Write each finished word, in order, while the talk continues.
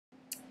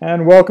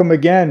And welcome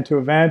again to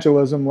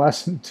Evangelism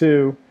Lesson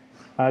 2.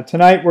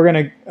 Tonight we're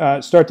going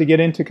to start to get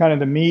into kind of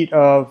the meat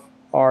of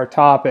our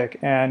topic,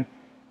 and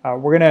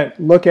we're going to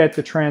look at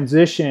the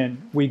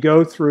transition we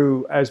go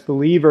through as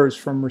believers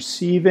from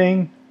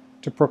receiving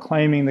to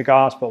proclaiming the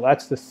gospel.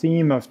 That's the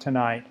theme of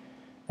tonight.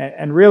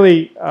 And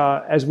really,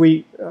 as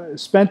we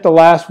spent the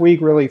last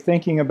week really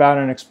thinking about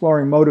and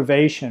exploring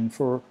motivation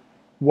for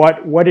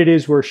what it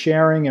is we're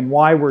sharing and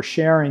why we're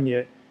sharing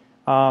it,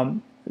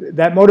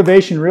 that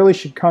motivation really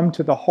should come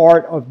to the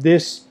heart of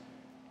this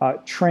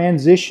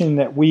transition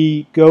that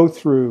we go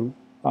through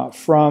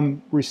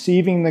from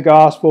receiving the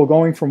gospel,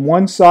 going from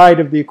one side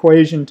of the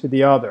equation to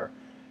the other.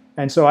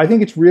 And so I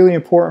think it's really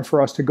important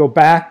for us to go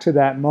back to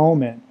that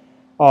moment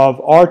of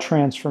our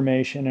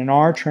transformation and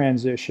our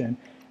transition.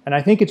 And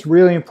I think it's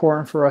really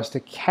important for us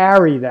to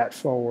carry that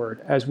forward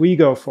as we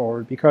go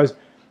forward, because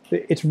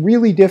it's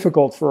really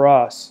difficult for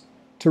us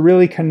to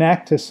really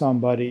connect to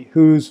somebody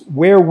who's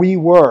where we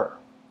were,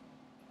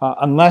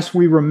 unless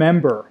we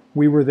remember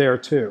we were there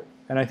too.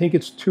 And I think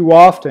it's too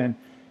often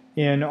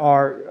in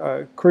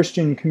our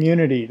Christian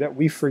community that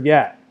we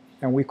forget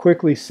and we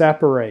quickly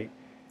separate,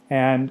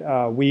 and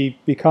we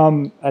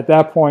become at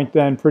that point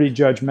then pretty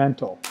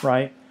judgmental,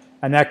 right?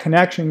 And that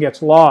connection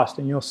gets lost.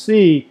 And you'll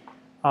see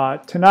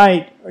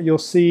tonight, you'll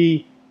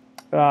see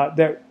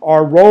that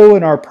our role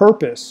and our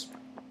purpose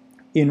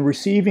in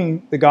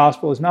receiving the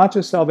gospel is not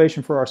just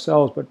salvation for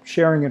ourselves, but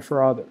sharing it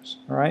for others,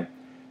 all right?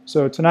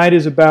 So tonight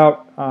is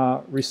about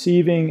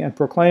receiving and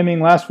proclaiming.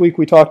 Last week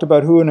we talked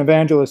about who an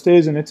evangelist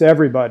is, and it's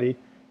everybody.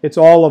 It's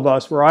all of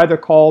us. We're either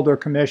called or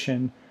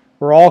commissioned.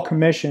 We're all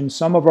commissioned.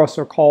 Some of us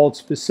are called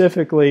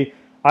specifically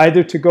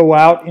either to go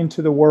out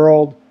into the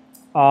world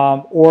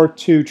or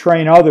to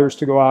train others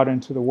to go out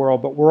into the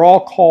world. But we're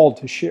all called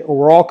to share, or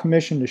we're all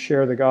commissioned to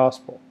share the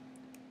gospel.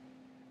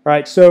 All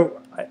right,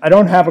 so I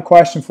don't have a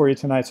question for you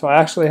tonight, so I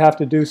actually have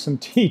to do some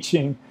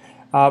teaching.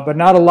 But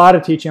not a lot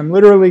of teaching. I'm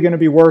literally going to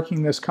be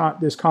working this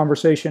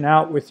conversation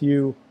out with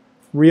you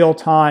real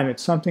time.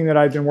 It's something that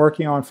I've been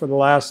working on for the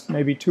last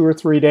maybe 2 or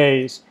 3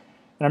 days.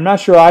 And I'm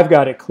not sure I've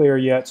got it clear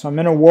yet, so I'm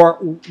going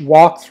to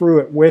walk through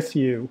it with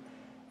you.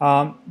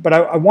 But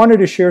I wanted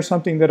to share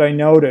something that I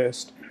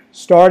noticed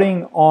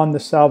starting on the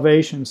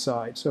salvation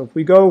side. So if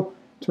we go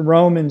to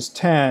Romans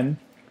 10,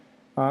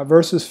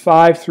 verses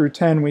 5 through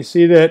 10, we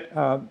see that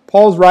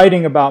Paul's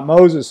writing about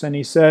Moses, and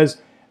he says,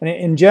 and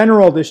in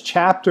general, this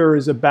chapter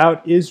is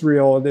about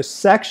Israel. This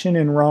section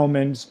in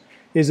Romans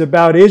is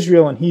about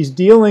Israel, and he's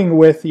dealing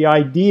with the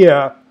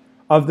idea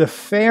of the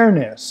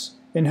fairness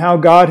in how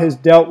God has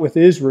dealt with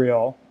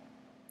Israel,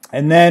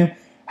 and then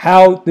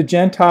how the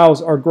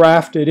Gentiles are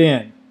grafted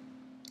in.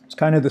 It's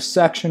kind of the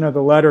section of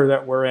the letter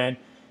that we're in.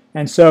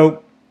 And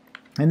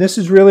this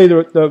is really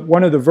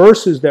one of the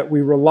verses that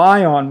we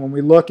rely on when we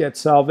look at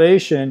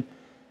salvation.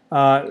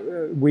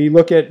 We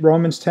look at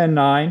Romans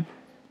 10:9.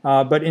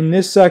 But in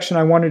this section,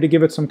 I wanted to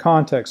give it some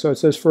context. So it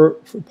says,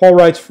 Paul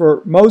writes,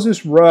 "For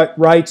Moses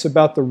writes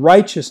about the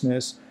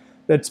righteousness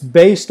that's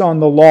based on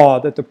the law,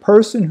 that the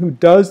person who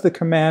does the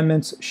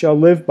commandments shall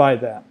live by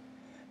them.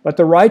 But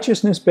the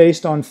righteousness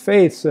based on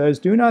faith says,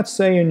 do not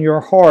say in your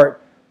heart,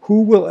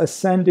 who will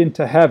ascend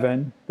into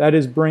heaven, that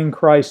is, bring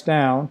Christ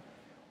down,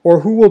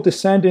 or who will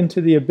descend into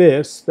the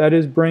abyss, that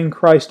is, bring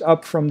Christ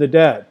up from the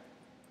dead.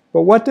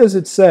 But what does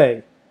it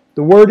say?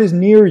 The word is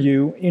near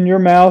you, in your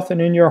mouth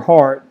and in your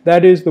heart.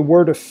 That is the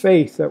word of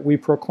faith that we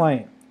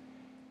proclaim.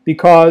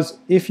 Because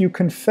if you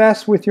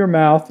confess with your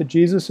mouth that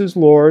Jesus is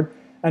Lord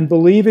and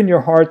believe in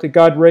your heart that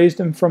God raised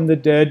him from the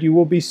dead, you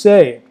will be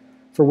saved.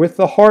 For with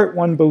the heart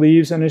one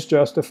believes and is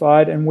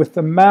justified, and with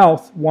the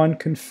mouth one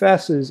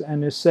confesses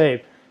and is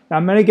saved." Now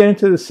I'm going to get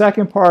into the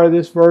second part of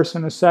this verse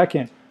in a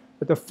second.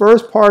 But the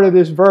first part of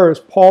this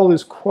verse, Paul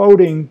is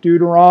quoting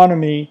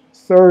Deuteronomy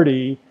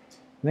 30,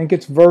 I think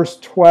it's verse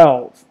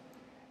 12.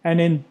 And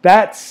in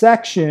that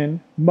section,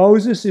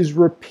 Moses is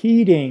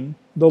repeating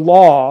the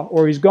law,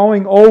 or he's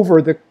going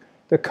over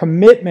the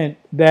commitment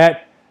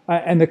that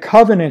and the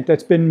covenant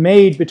that's been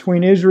made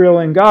between Israel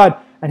and God.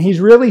 And he's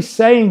really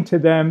saying to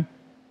them,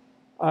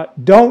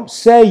 don't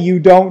say you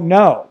don't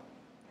know.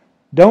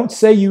 Don't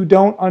say you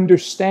don't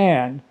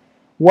understand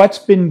what's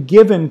been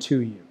given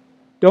to you.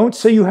 Don't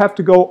say you have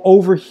to go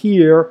over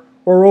here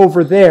or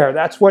over there.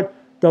 That's what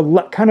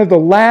kind of the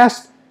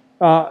last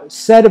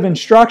set of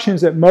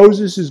instructions that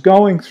Moses is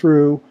going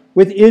through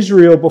with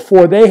Israel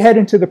before they head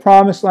into the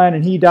promised land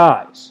and he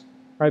dies.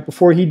 Right?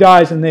 Before he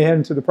dies and they head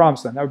into the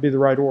promised land. That would be the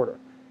right order.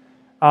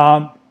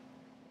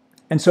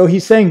 And so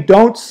he's saying,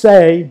 don't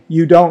say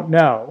you don't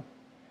know.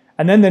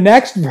 And then the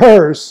next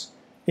verse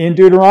in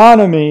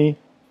Deuteronomy,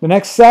 the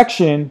next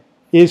section,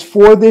 is,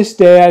 "For this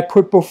day I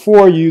put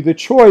before you the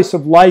choice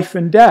of life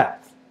and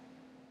death.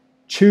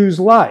 Choose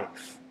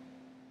life."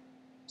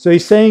 So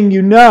he's saying,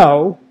 you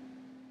know,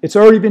 it's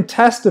already been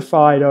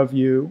testified of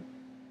you,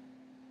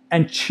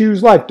 and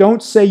choose life.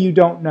 Don't say you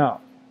don't know.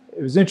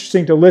 It was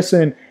interesting to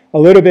listen a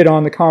little bit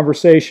on the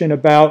conversation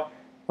about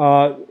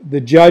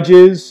the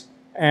judges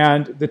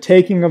and the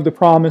taking of the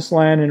promised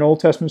land in Old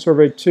Testament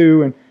Survey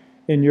 2 and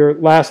in your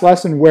last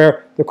lesson,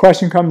 where the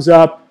question comes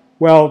up,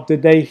 Well,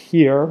 did they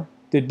hear?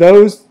 Did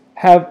those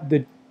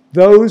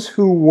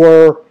who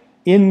were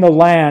in the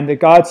land that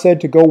God said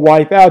to go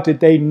wipe out,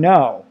 did they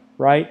know,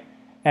 right?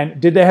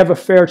 And did they have a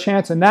fair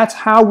chance? And that's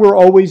how we're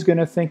always going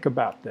to think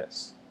about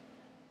this.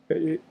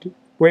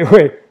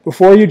 Wait,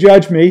 before you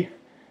judge me,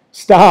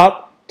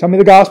 stop. Tell me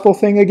the gospel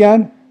thing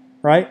again,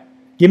 right?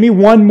 Give me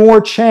one more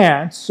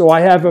chance so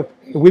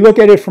we look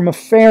at it from a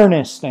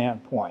fairness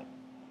standpoint.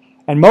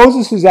 And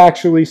Moses is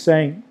actually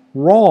saying,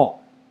 wrong.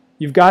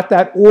 You've got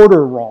that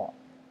order wrong.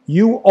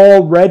 You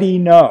already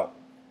know.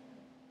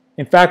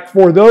 In fact,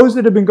 for those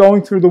that have been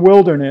going through the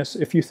wilderness,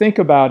 if you think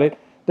about it,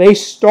 they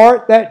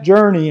start that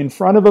journey in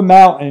front of a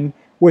mountain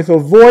with a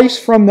voice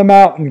from the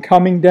mountain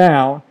coming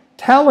down,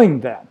 telling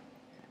them.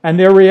 And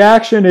their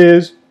reaction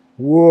is,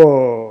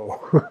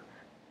 whoa,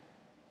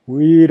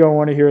 we don't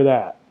want to hear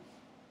that.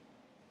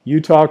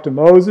 You talk to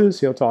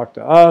Moses, he'll talk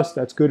to us,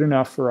 that's good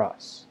enough for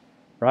us,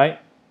 right?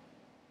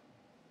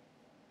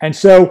 And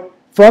so,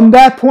 from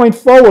that point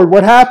forward,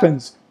 what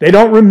happens? They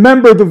don't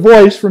remember the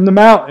voice from the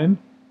mountain.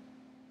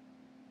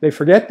 They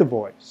forget the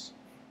voice.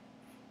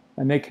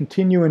 And they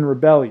continue in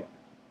rebellion.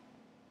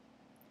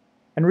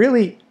 And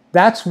really,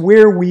 that's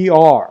where we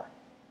are.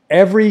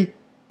 Every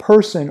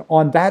person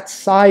on that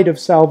side of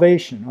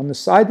salvation, on the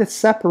side that's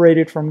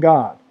separated from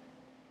God,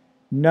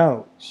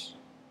 knows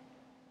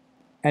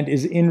and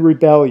is in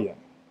rebellion.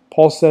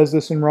 Paul says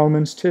this in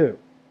Romans 2.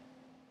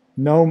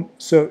 No,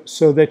 so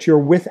that you're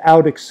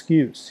without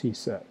excuse, he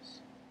says.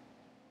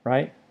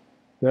 Right?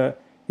 The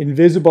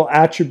invisible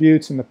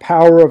attributes and the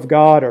power of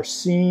God are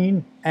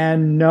seen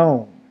and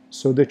known,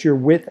 so that you're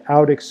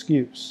without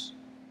excuse.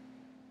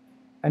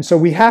 And so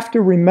we have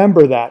to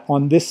remember that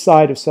on this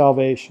side of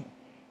salvation.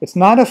 It's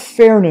not a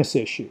fairness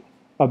issue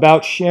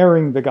about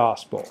sharing the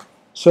gospel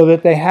so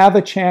that they have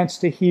a chance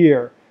to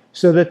hear,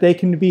 so that they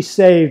can be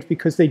saved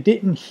because they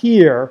didn't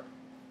hear,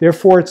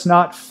 therefore it's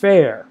not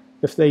fair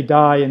if they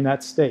die in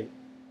that state.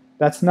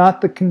 That's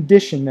not the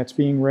condition that's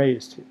being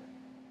raised here.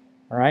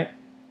 All right?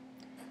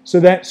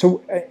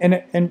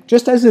 And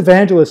just as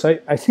evangelists,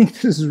 I think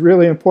this is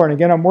really important.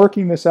 Again, I'm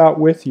working this out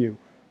with you,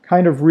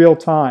 kind of real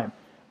time.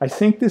 I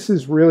think this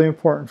is really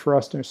important for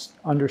us to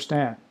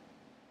understand.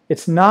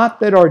 It's not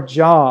that our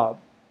job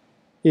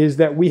is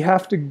that we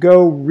have to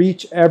go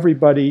reach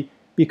everybody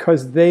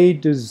because they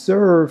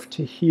deserve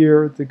to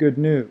hear the good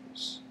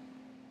news.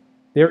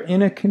 They're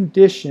in a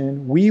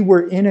condition, we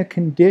were in a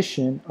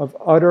condition of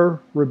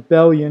utter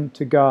rebellion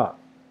to God.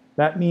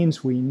 That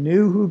means we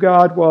knew who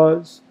God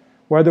was,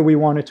 whether we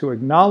wanted to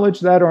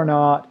acknowledge that or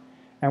not,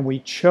 and we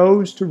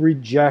chose to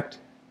reject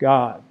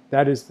God.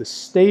 That is the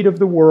state of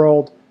the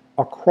world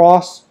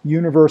across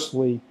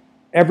universally,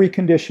 every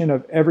condition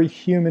of every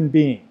human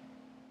being.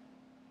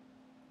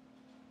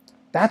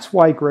 That's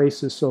why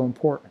grace is so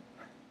important.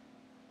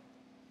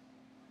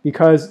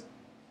 Because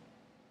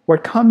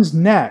what comes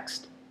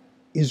next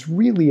is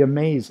really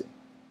amazing,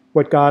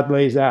 what God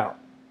lays out.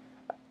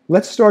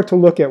 Let's start to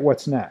look at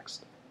what's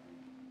next.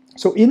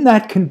 So in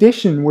that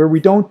condition where we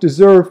don't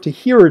deserve to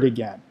hear it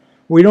again,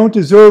 we don't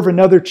deserve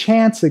another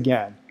chance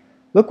again,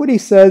 look what he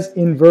says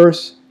in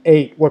verse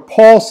 8, what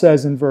Paul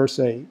says in verse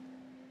 8.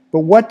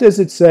 But what does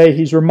it say?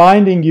 He's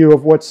reminding you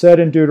of what's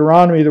said in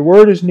Deuteronomy. The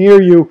word is near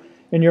you,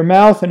 in your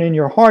mouth and in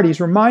your heart. He's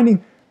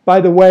reminding,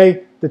 by the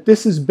way, that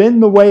this has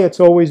been the way it's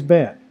always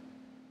been.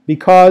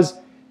 Because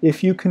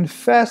if you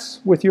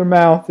confess with your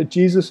mouth that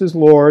Jesus is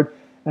Lord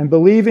and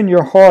believe in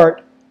your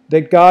heart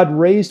that God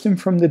raised him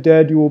from the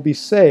dead, you will be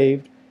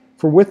saved.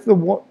 For with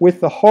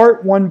the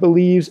heart one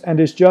believes and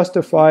is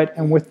justified,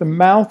 and with the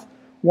mouth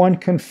one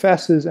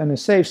confesses and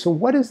is saved. So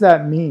what does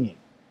that mean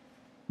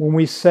when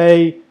we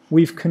say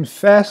we've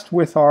confessed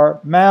with our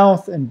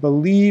mouth and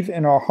believe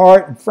in our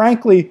heart? And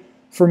frankly,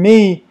 for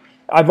me,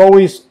 I've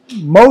always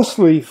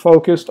mostly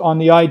focused on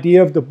the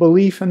idea of the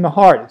belief in the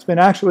heart. It's been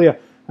actually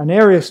an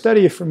area of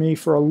study for me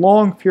for a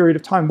long period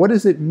of time. What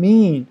does it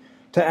mean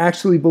to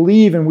actually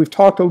believe? And we've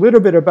talked a little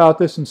bit about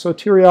this in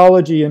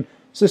soteriology and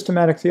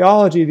systematic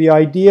theology, the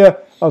idea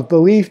of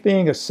belief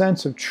being a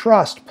sense of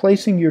trust,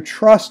 placing your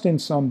trust in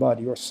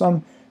somebody or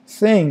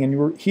something.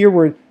 And here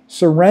we're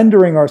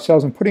surrendering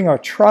ourselves and putting our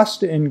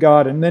trust in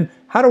God. And then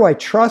how do I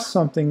trust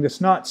something that's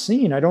not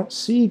seen? I don't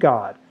see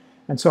God.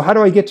 And so how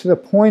do I get to the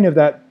point of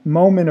that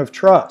moment of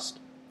trust?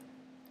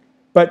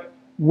 But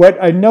what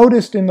I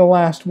noticed in the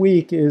last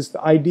week is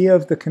the idea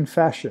of the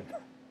confession.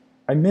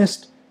 I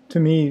missed, to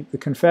me, the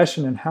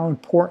confession and how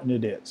important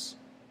it is.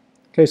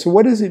 Okay, so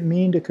what does it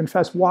mean to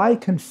confess? Why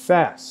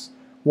confess?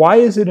 Why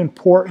is it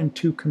important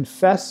to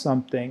confess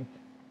something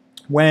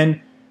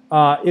when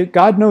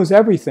God knows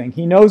everything?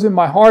 He knows in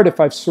my heart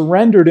if I've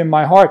surrendered in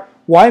my heart.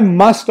 Why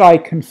must I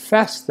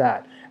confess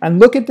that? And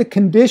look at the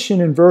condition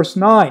in verse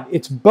 9.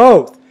 It's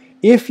both.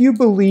 If you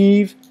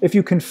believe, if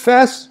you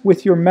confess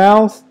with your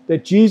mouth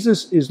that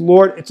Jesus is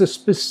Lord, it's a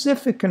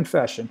specific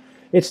confession.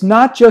 It's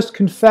not just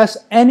confess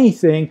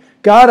anything.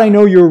 God, I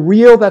know you're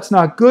real. That's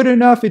not good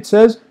enough. It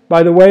says,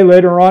 by the way,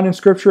 later on in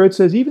Scripture, it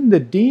says even the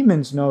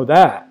demons know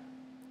that.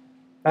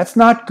 That's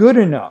not good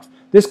enough.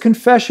 This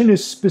confession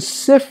is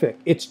specific.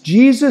 It's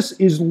Jesus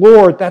is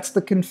Lord. That's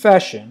the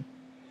confession.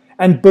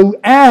 And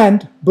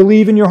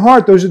believe in your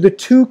heart. Those are the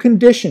two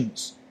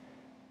conditions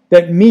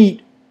that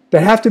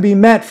have to be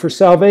met for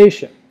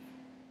salvation.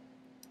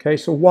 Okay,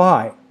 so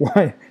why?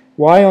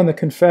 Why on the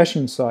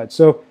confession side?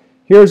 So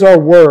here's our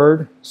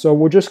word. So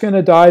we're just going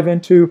to dive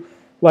into,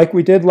 like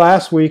we did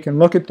last week, and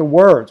look at the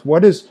words.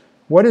 What is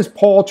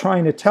Paul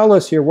trying to tell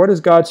us here? What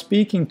is God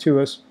speaking to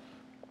us?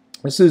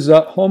 This is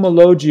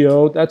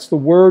homologio. That's the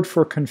word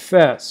for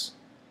confess.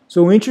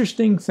 So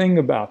interesting thing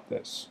about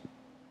this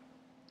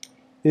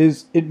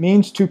is it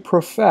means to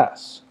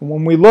profess. And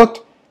when we looked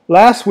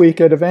last week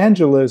at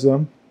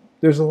evangelism,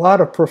 there's a lot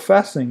of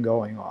professing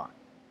going on.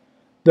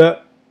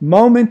 The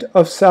moment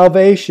of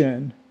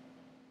salvation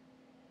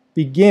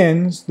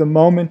begins the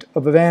moment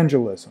of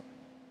evangelism.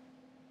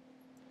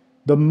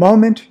 The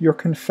moment you're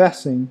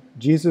confessing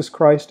Jesus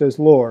Christ as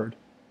Lord,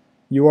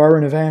 you are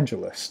an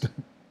evangelist.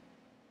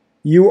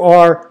 You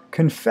are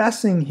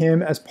confessing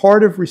Him as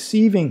part of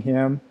receiving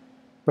Him,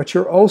 but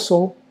you're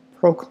also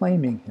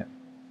proclaiming Him.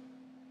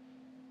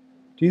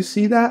 Do you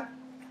see that?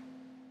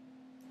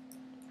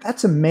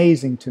 That's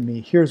amazing to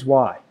me. Here's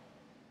why.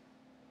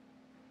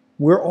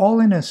 We're all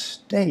in a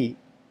state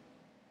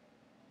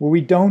where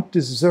we don't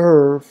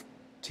deserve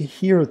to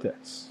hear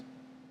this.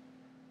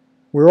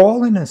 We're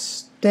all in a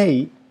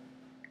state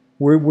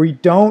where we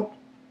don't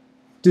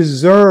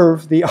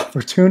deserve the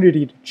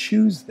opportunity to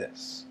choose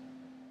this.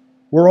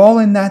 We're all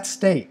in that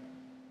state.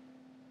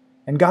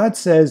 And God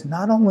says,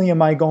 not only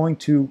am I going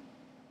to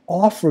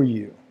offer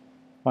you,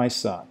 my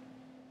son,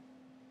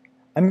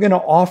 I'm going to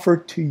offer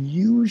to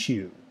use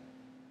you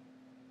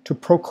to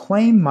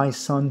proclaim my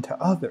son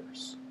to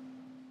others.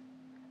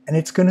 And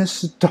it's going to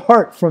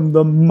start from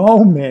the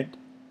moment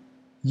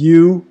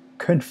you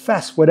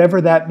confess,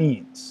 whatever that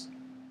means.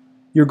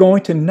 You're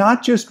going to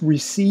not just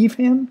receive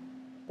Him,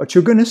 but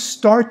you're going to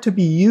start to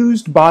be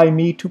used by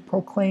me to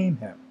proclaim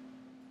Him.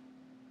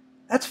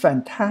 That's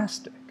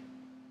fantastic,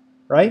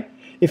 right?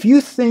 If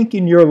you think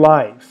in your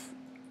life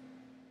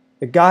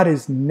that God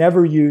has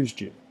never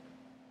used you,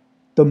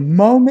 the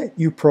moment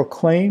you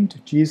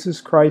proclaimed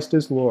Jesus Christ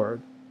as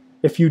Lord,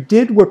 if you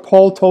did what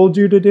Paul told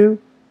you to do,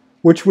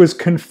 which was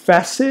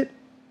confess it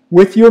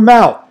with your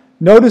mouth.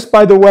 Notice,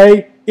 by the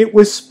way, it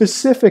was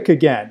specific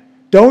again.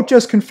 Don't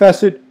just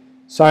confess it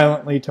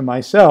silently to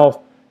myself.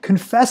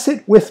 Confess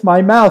it with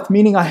my mouth,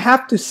 meaning I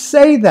have to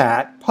say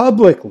that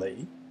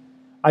publicly.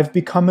 I've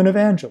become an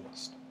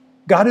evangelist.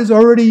 God has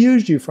already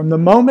used you from the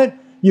moment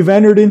you've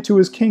entered into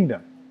His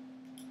kingdom.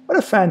 What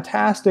a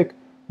fantastic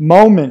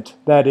moment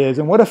that is,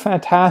 and what a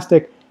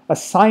fantastic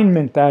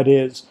assignment that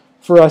is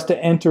for us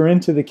to enter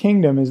into the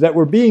kingdom, is that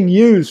we're being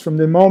used from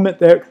the moment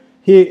that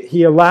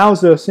He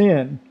allows us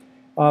in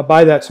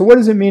by that. So what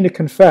does it mean to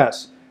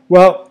confess?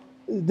 Well,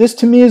 this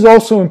to me is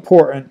also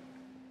important.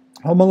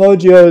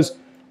 Homologio is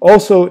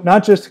also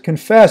not just to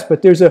confess,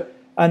 but there's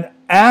an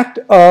act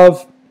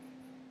of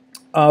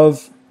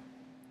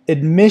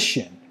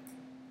admission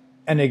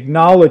and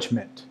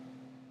acknowledgement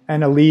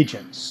and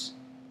allegiance.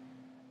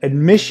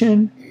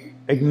 Admission,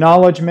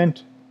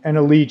 acknowledgement, and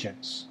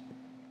allegiance.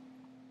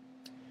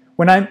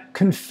 When I'm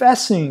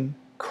confessing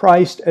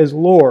Christ as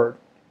Lord,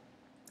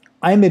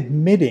 I'm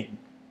admitting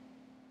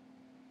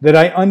that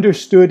I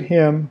understood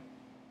Him.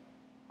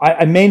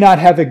 I may not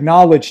have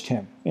acknowledged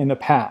Him in the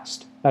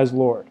past as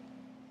Lord.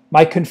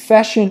 My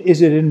confession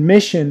is an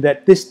admission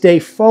that this day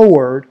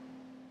forward,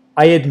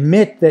 I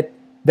admit that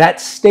that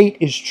state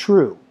is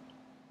true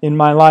in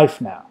my life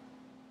now.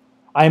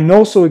 I am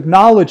also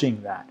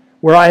acknowledging that.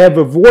 Where I have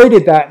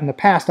avoided that in the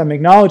past, I'm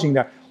acknowledging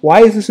that.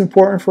 Why is this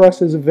important for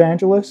us as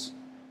evangelists?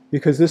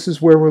 Because this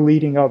is where we're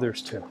leading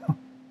others to.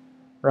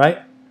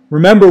 Right?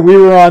 Remember, we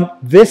were on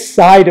this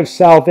side of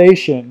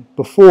salvation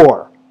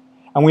before,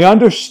 and we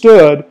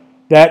understood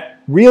that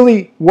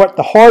really what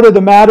the heart of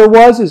the matter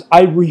was is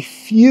I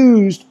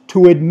refused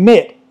to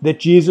admit that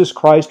Jesus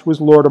Christ was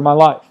Lord of my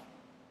life.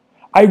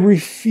 I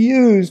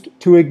refused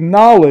to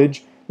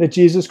acknowledge that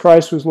Jesus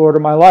Christ was Lord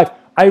of my life.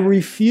 I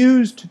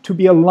refused to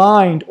be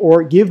aligned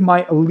or give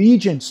my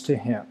allegiance to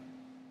Him.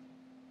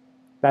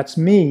 That's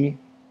me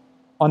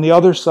on the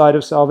other side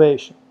of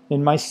salvation,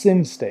 in my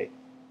sin state.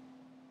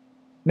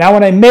 Now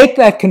when I make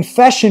that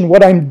confession,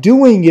 what I'm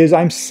doing is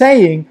I'm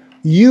saying,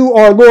 you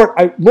are Lord.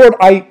 Lord,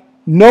 I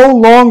no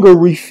longer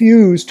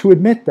refuse to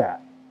admit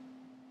that.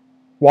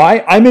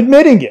 Why? I'm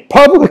admitting it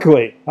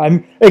publicly.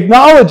 I'm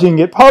acknowledging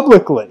it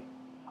publicly.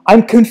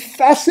 I'm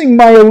confessing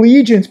my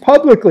allegiance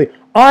publicly.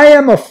 I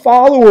am a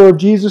follower of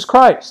Jesus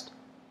Christ.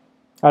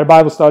 I had a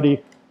Bible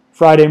study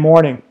Friday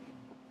morning,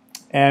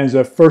 and as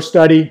a first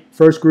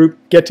group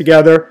get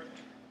together.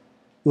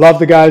 Love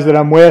the guys that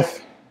I'm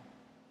with.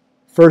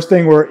 First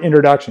thing were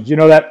introductions. You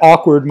know that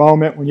awkward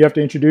moment when you have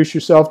to introduce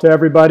yourself to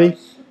everybody?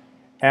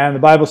 And the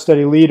Bible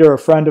study leader, a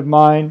friend of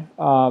mine,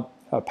 a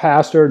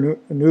pastor,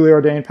 a newly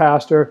ordained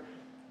pastor,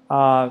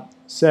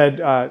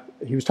 said,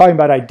 he was talking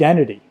about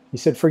identity. He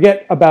said,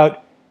 forget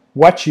about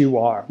what you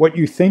are, what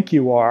you think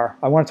you are.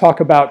 I want to talk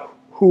about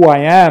who I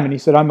am. And he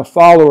said, I'm a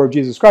follower of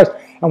Jesus Christ.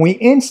 And we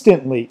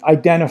instantly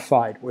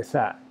identified with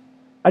that.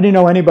 I didn't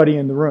know anybody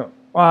in the room.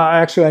 Well,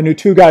 actually, I knew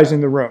 2 guys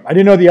in the room. I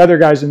didn't know the other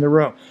guys in the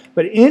room.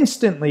 But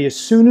instantly, as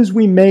soon as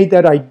we made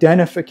that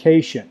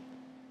identification,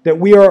 that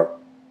we are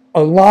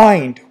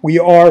aligned, we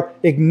are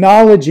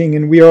acknowledging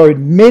and we are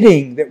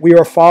admitting that we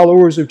are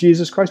followers of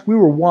Jesus Christ, we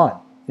were one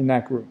in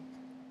that group.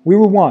 We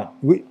were one.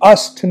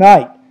 Us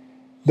tonight,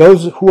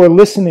 those who are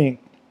listening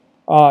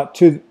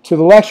to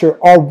the lecture,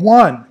 are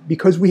one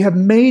because we have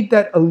made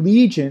that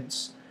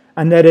allegiance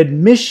and that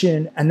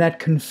admission and that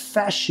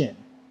confession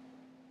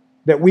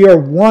that we are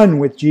one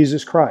with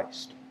Jesus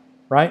Christ,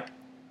 right?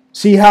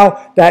 See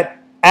how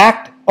that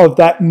act of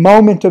that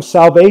moment of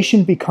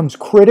salvation becomes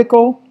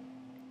critical?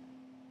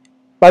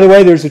 By the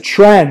way, there's a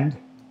trend,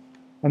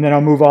 and then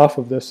I'll move off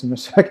of this in a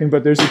second,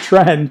 but there's a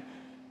trend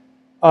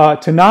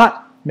to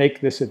not make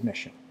this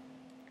admission.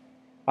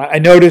 I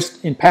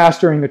noticed in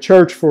pastoring the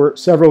church for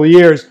several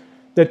years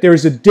that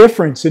there's a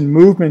difference in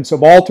movements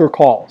of altar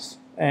calls,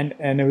 and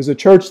it was a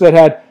church that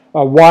had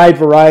a wide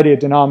variety of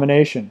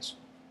denominations.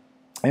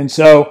 And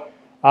so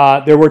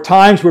there were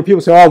times where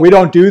people say, oh, we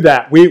don't do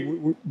that.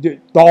 The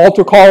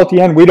altar call at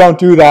the end, we don't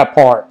do that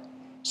part.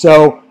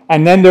 So,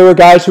 and then there were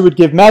guys who would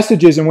give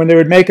messages, and when they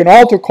would make an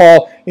altar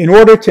call, in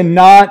order to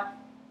not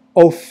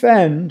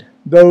offend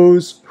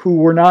those who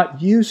were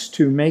not used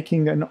to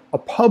making a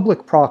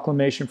public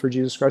proclamation for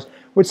Jesus Christ,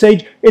 would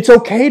say, it's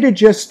okay to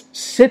just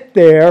sit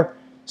there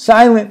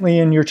silently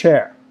in your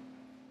chair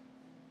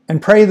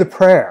and pray the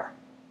prayer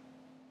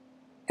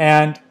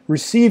and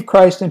receive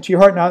Christ into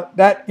your heart. Now,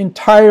 that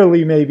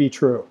entirely may be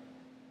true.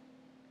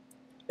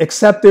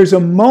 Except there's a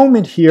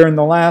moment here in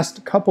the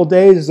last couple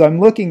days as I'm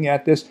looking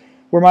at this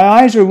where my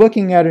eyes are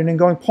looking at it and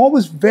going, Paul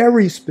was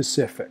very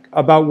specific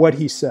about what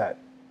he said.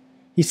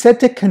 He said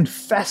to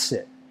confess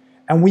it.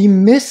 And we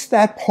miss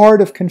that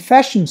part of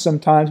confession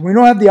sometimes. We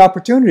don't have the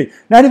opportunity,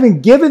 not even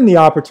given the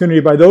opportunity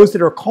by those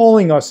that are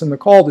calling us in the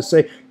call to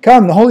say,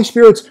 come, the Holy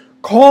Spirit's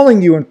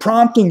calling you and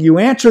prompting you.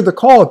 Answer the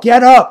call.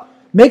 Get up.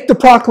 Make the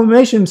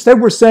proclamation.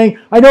 Instead, we're saying,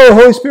 I know the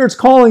Holy Spirit's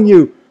calling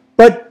you,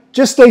 but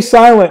just stay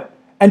silent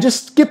and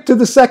just skip to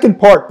the second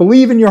part.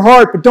 Believe in your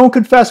heart, but don't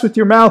confess with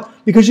your mouth,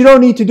 because you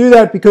don't need to do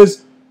that,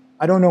 because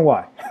I don't know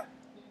why.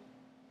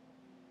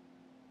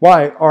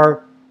 Why?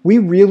 Are we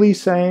really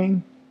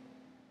saying,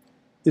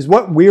 is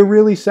what we're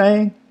really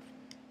saying,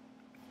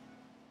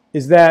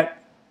 is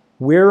that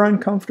we're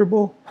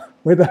uncomfortable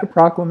with that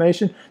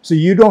proclamation, so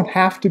you don't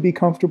have to be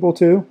comfortable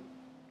too?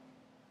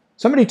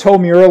 Somebody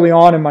told me early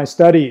on in my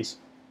studies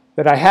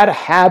that I had a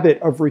habit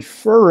of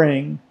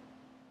referring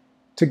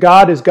to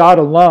God as God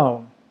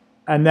alone,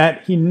 and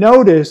that he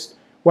noticed,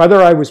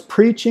 whether I was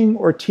preaching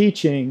or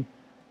teaching,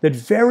 that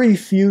very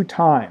few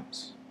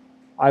times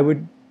I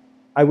would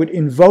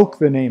invoke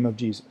the name of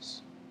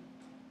Jesus.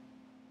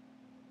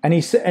 And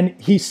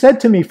he said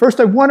to me, first,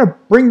 I want to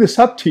bring this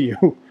up to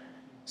you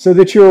so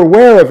that you're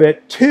aware of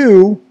it.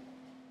 2,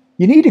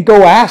 you need to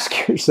go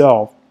ask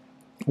yourself,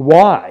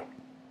 why?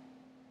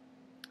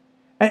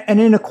 And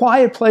in a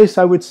quiet place,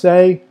 I would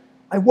say,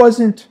 I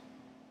wasn't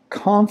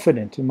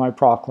confident in my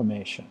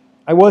proclamation.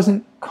 I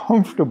wasn't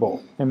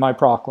comfortable in my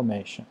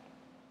proclamation.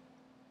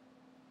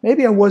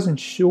 Maybe I wasn't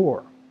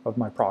sure of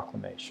my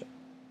proclamation.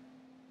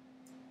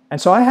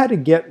 And so I had to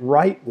get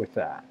right with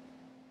that.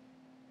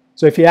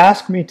 So if you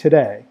ask me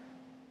today,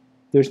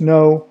 there's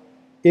no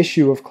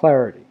issue of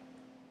clarity.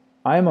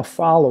 I am a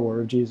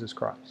follower of Jesus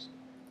Christ.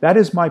 That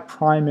is my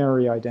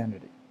primary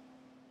identity.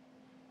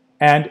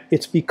 And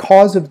it's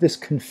because of this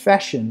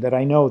confession that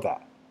I know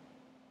that,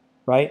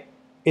 right?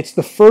 It's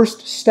the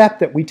first step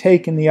that we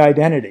take in the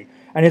identity.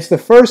 And it's the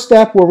first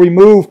step where we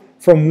move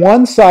from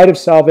one side of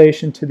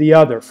salvation to the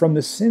other, from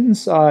the sin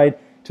side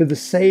to the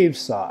saved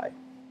side,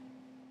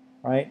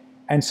 right?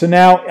 And so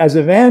now, as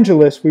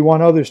evangelists, we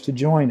want others to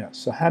join us.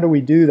 So how do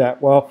we do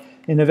that? Well,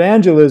 in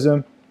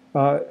evangelism,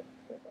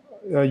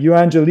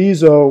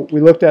 evangelizo, we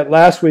looked at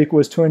last week,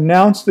 was to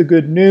announce the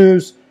good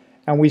news.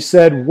 And we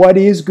said, what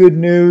is good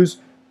news?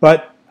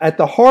 But at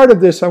the heart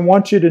of this, I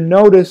want you to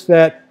notice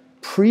that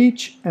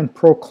preach and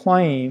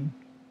proclaim,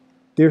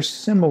 they're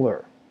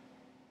similar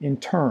in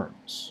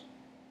terms.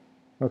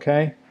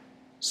 Okay?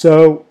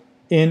 So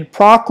in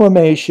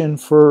proclamation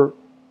for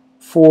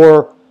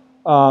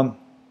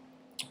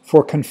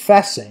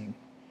confessing,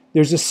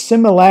 there's a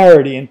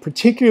similarity, and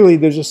particularly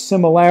there's a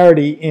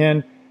similarity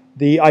in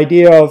the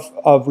idea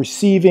of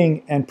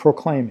receiving and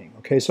proclaiming.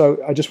 Okay,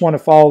 so I just want to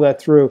follow that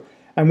through,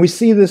 and we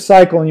see this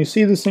cycle, and you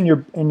see this in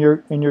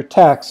your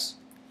text.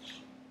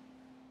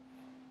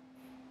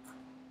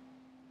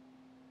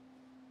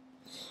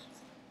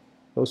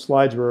 Those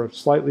slides were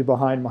slightly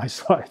behind my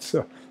slides.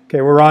 So,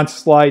 okay, we're on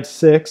slide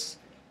 6,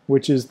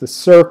 which is the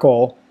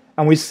circle,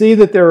 and we see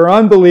that there are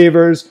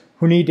unbelievers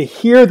who need to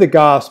hear the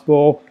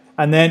gospel,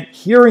 and then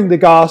hearing the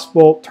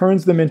gospel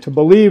turns them into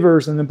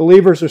believers, and the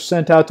believers are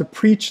sent out to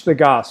preach the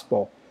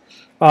gospel.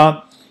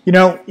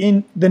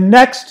 In the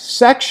next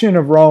section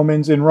of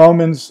Romans, in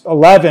Romans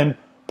 11,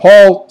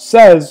 Paul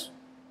says,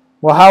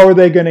 well, how are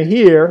they going to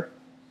hear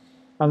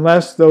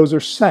unless those are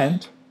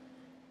sent?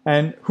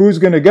 And who's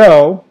going to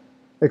go?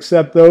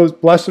 except those,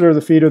 blessed are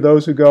the feet of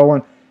those who go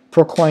and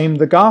proclaim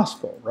the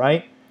gospel,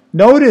 right?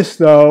 Notice,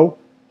 though,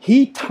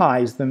 he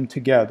ties them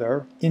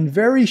together in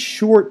very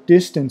short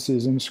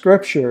distances in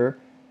Scripture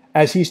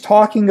as he's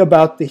talking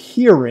about the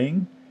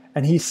hearing,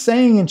 and he's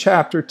saying in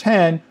chapter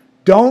 10,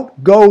 don't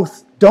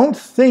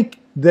think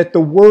that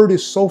the word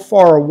is so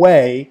far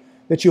away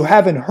that you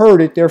haven't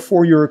heard it,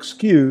 therefore you're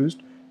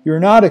excused. You're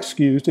not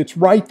excused. It's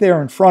right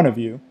there in front of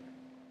you.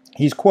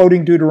 He's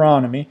quoting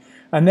Deuteronomy.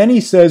 And then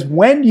he says,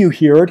 when you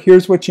hear it,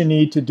 here's what you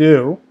need to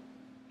do.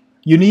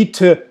 You need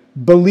to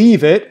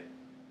believe it,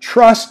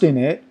 trust in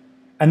it,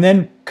 and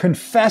then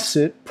confess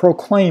it,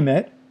 proclaim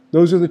it.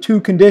 Those are the two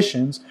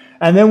conditions.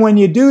 And then when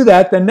you do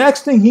that, the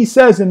next thing he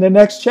says in the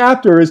next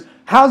chapter is,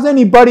 how's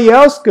anybody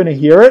else going to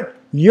hear it?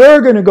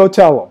 You're going to go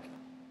tell them.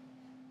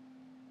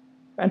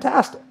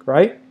 Fantastic,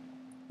 right?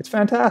 It's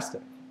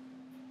fantastic.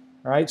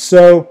 All right,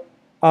 so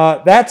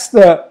that's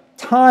the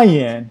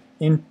tie-in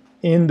in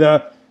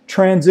the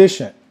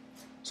transition.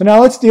 So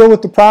now let's deal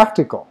with the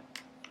practical.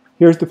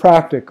 Here's the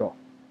practical.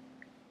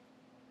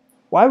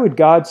 Why would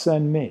God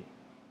send me?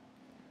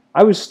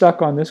 I was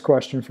stuck on this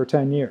question for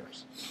 10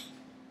 years.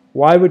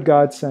 Why would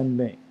God send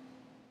me?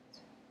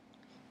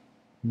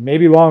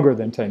 Maybe longer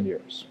than 10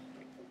 years.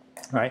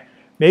 Right?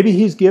 Maybe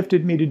he's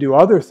gifted me to do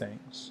other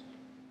things.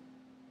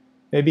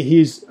 Maybe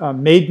he's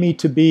made me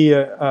to be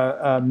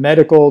a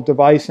medical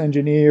device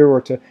engineer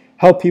or to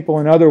help people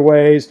in other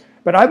ways.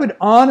 But I would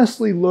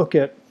honestly look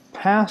at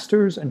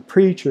pastors and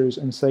preachers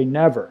and say,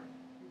 never.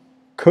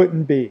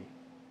 Couldn't be.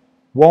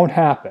 Won't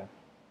happen.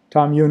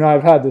 Tom, you and I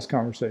have had this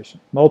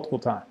conversation multiple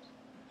times.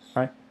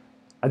 Right?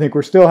 I think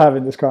we're still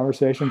having this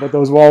conversation, but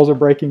those walls are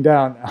breaking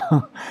down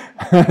now.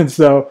 And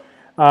so,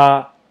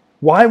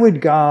 why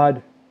would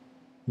God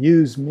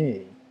use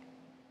me?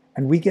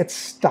 And we get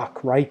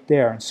stuck right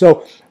there. And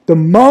so the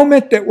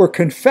moment that we're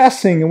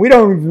confessing and we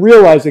don't even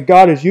realize that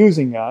God is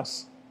using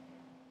us,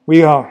 we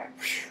go,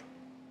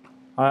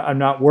 I'm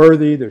not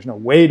worthy. There's no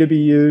way to be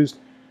used.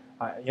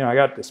 I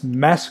got this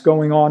mess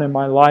going on in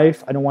my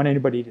life. I don't want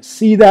anybody to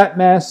see that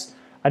mess.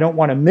 I don't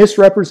want to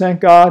misrepresent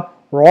God.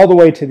 We're all the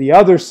way to the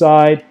other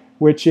side,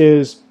 which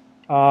is,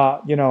 I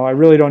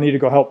really don't need to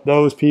go help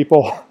those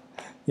people,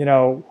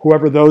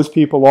 whoever those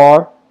people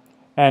are.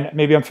 And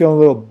maybe I'm feeling a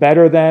little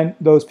better than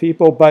those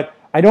people, but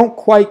I don't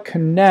quite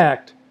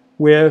connect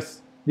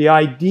with the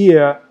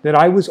idea that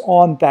I was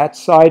on that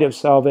side of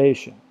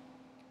salvation,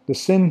 the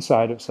sin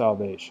side of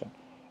salvation.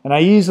 And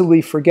I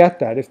easily forget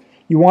that. If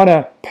you want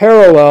to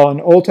parallel an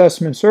Old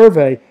Testament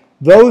survey,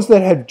 those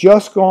that have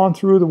just gone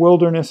through the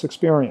wilderness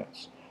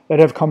experience, that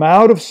have come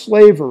out of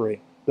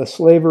slavery, the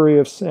slavery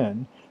of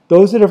sin,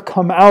 those that have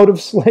come out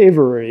of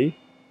slavery,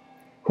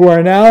 who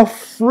are now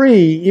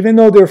free, even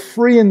though they're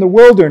free in the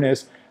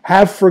wilderness,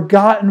 have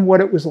forgotten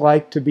what it was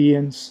like to be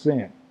in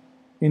sin,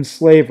 in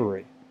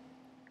slavery.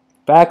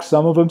 In fact,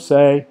 some of them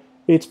say,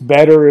 it's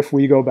better if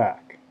we go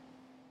back.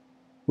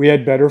 We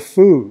had better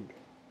food.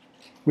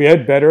 We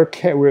had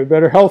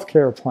better health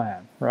care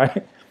plan,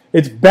 right?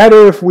 It's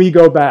better if we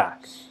go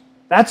back.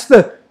 That's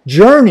the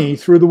journey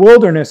through the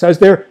wilderness as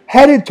they're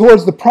headed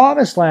towards the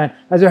promised land,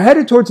 as they're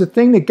headed towards the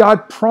thing that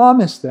God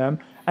promised them.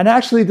 And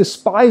actually the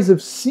spies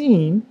have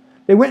seen,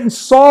 they went and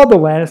saw the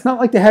land. It's not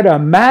like they had to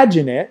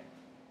imagine it.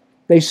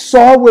 They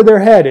saw where they're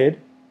headed.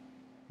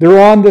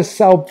 They're on the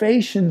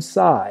salvation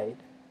side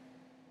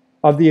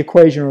of the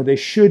equation, or they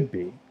should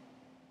be,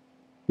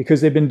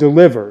 because they've been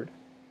delivered,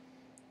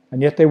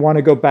 and yet they want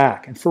to go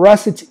back. And for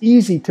us, it's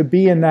easy to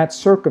be in that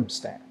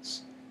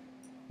circumstance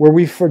where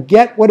we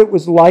forget what it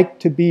was like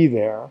to be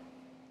there.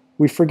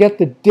 We forget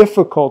the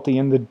difficulty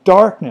and the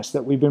darkness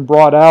that we've been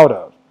brought out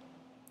of.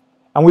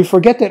 And we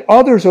forget that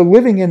others are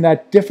living in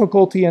that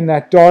difficulty and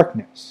that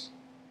darkness.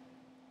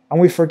 And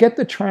we forget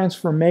the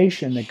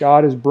transformation that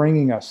God is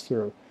bringing us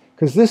through.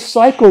 Because this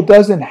cycle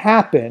doesn't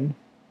happen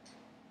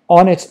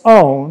on its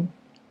own.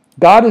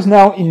 God is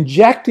now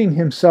injecting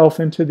himself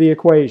into the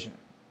equation.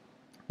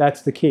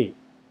 That's the key.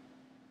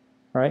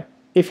 Right?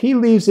 If he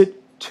leaves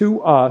it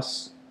to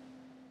us,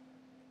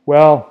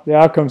 well, the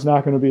outcome's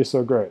not going to be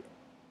so great.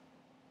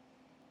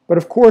 But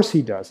of course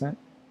he doesn't.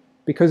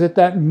 Because at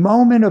that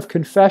moment of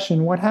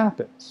confession, what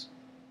happens?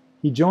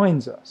 He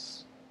joins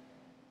us.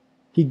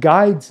 He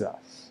guides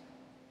us.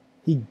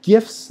 He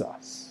gifts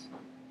us.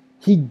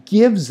 He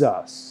gives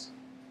us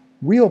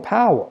real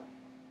power.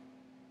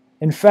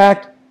 In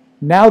fact,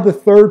 now the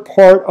third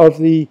part of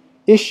the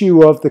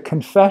issue of the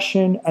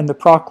confession and the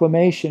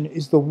proclamation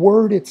is the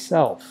word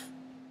itself.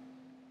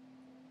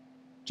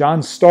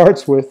 John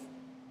starts with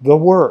the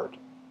Word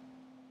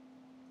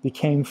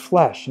became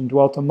flesh and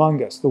dwelt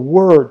among us. The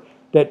Word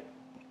that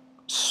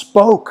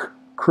spoke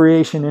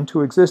creation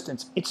into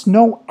existence. It's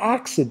no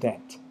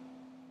accident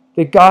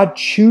that God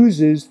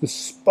chooses the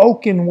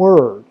spoken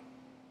word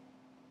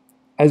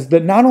as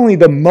not only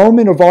the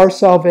moment of our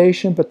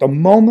salvation, but the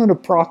moment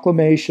of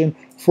proclamation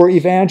for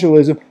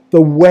evangelism,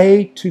 the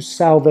way to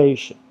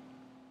salvation.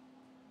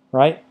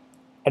 Right?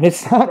 And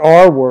it's not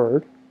our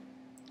word.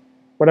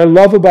 What I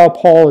love about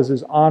Paul is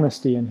his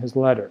honesty in his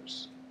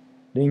letters.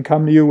 He didn't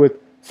come to you with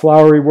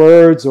flowery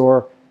words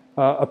or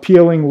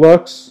appealing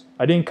looks.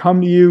 I didn't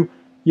come to you,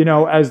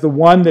 as the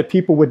one that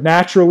people would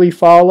naturally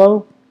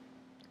follow.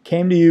 I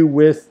came to you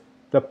with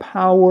the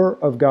power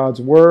of God's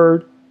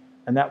word,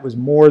 and that was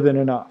more than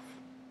enough.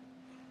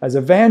 As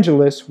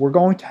evangelists, we're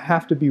going to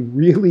have to be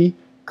really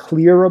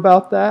clear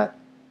about that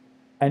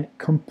and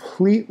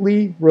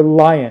completely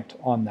reliant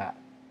on that.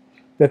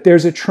 That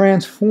there's a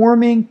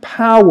transforming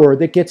power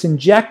that gets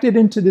injected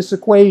into this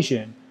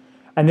equation,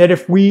 and that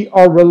if we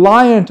are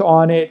reliant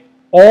on it,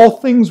 all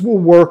things will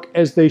work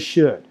as they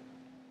should.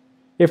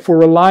 If we're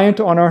reliant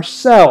on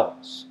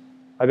ourselves,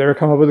 I better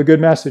come up with a good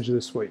message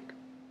this week.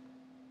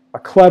 A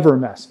clever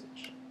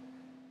message.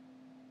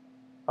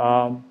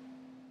 All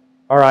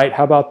right,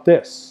 how about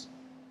this?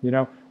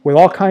 With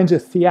all kinds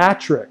of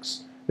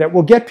theatrics that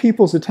will get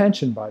people's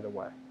attention, by the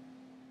way,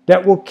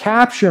 that will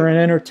capture and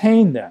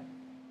entertain them.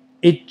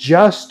 It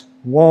just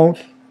won't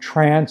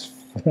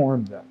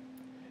transform them.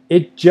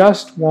 It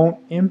just won't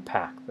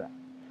impact them.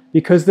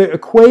 Because the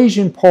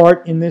equation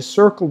part in this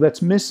circle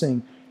that's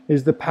missing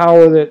is the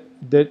power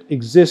that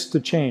exists to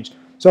change.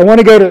 So I want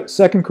to go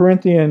to 2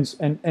 Corinthians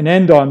and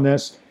end on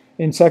this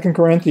in 2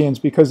 Corinthians,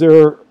 because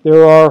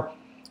there are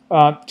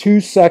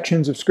two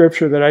sections of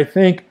Scripture that I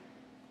think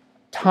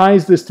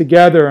ties this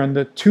together, and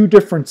the two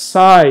different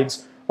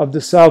sides of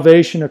the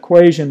salvation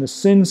equation, the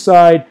sin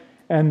side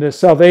and the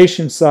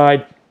salvation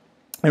side,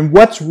 and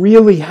what's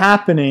really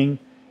happening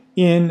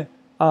in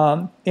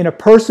a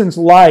person's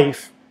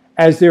life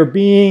as they're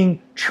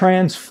being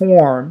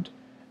transformed,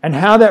 and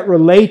how that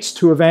relates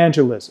to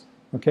evangelism.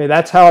 Okay,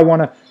 that's how I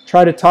want to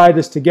try to tie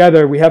this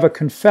together. We have a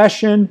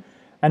confession,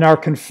 and our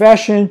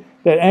confession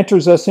that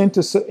enters us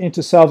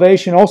into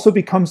salvation also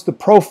becomes the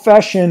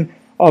profession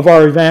of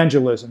our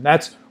evangelism.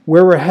 That's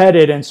where we're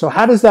headed. And so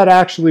how does that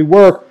actually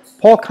work?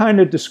 Paul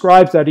kind of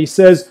describes that. He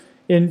says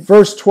in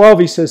verse 12,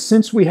 he says,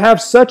 "Since we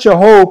have such a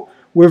hope,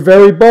 we're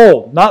very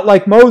bold, not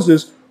like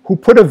Moses, who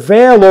put a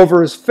veil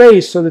over his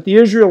face so that the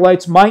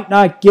Israelites might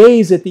not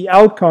gaze at the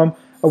outcome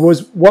of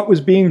what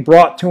was being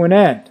brought to an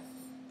end."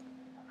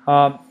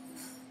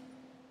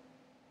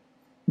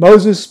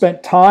 Moses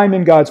spent time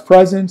in God's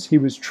presence. He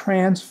was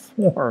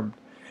transformed.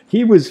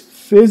 He was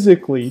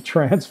physically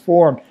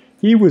transformed.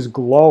 He was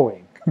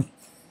glowing.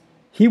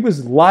 He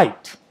was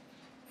light,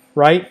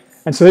 right?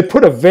 And so they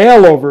put a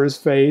veil over his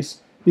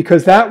face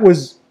because that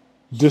was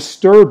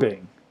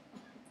disturbing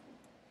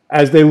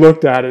as they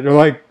looked at it. They're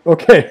like,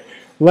 okay,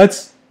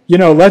 that's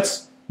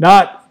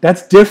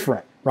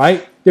different,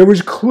 right? There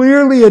was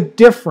clearly a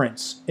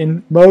difference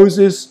in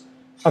Moses'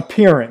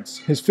 appearance,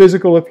 his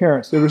physical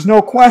appearance. There was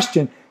no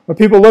question. When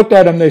people looked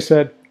at him, they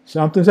said,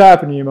 something's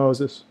happened to you,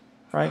 Moses,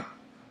 right?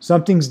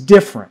 Something's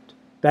different.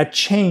 That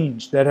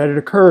change that had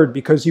occurred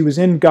because he was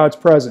in God's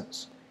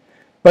presence.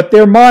 But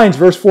their minds,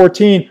 verse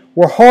 14,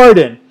 were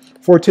hardened.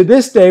 For to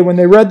this day, when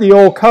they read the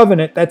Old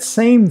Covenant, that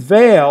same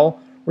veil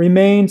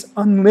remains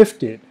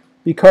unlifted,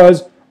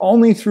 because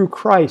only through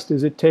Christ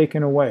is it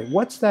taken away.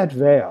 What's that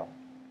veil?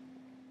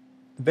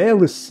 The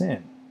veil is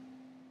sin.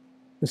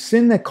 The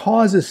sin that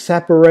causes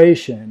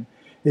separation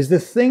is the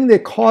thing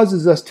that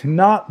causes us to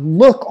not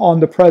look on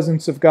the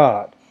presence of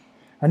God.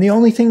 And the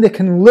only thing that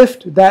can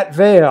lift that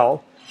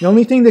veil, the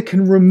only thing that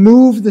can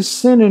remove the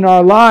sin in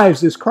our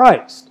lives is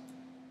Christ.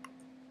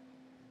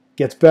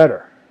 Gets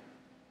better.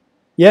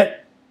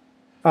 Yet,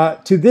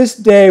 to this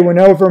day,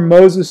 whenever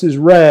Moses is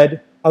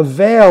read, a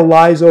veil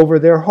lies over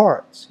their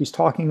hearts. He's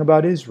talking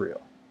about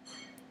Israel.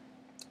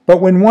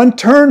 But when one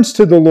turns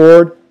to the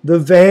Lord, the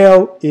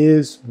veil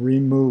is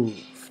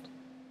removed.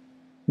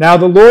 Now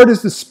the Lord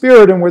is the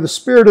Spirit, and where the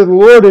Spirit of the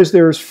Lord is,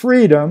 there is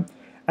freedom.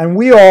 And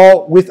we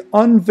all, with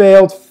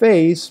unveiled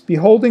face,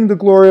 beholding the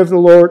glory of the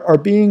Lord, are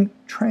being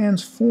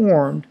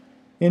transformed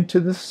into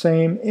the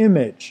same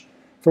image,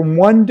 from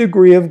one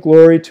degree of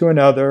glory to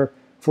another,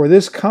 for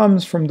this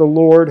comes from the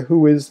Lord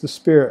who is the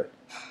Spirit.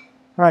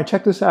 All right,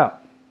 check this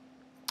out.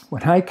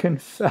 When I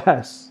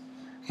confess,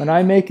 when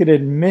I make an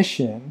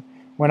admission,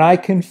 when I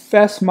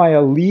confess my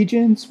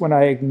allegiance, when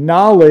I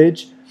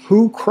acknowledge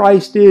who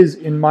Christ is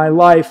in my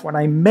life, when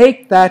I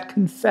make that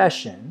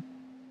confession,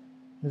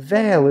 the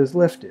veil is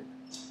lifted.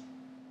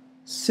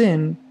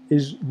 Sin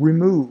is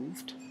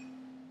removed.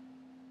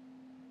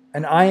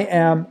 And I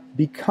am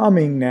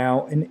becoming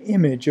now an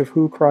image of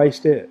who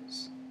Christ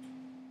is.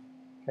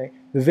 Okay?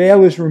 The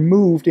veil is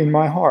removed in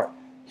my heart.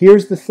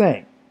 Here's the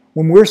thing.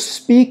 When we're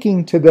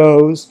speaking to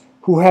those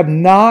who have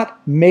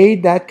not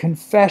made that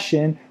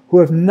confession, who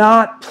have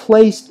not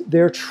placed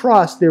their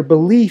trust, their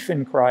belief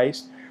in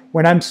Christ,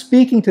 when I'm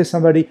speaking to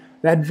somebody,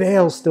 that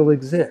veil still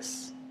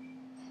exists.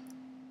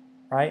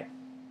 Right?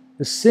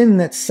 The sin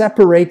that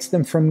separates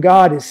them from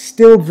God is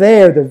still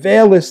there. The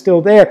veil is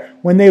still there.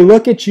 When they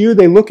look at you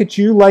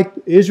like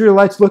the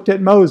Israelites looked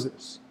at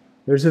Moses.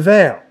 There's a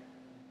veil.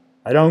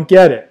 I don't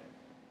get it.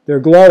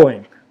 They're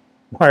glowing.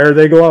 Why are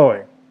they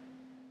glowing?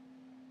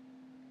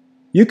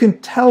 You can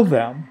tell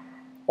them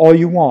all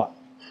you want.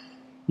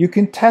 You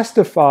can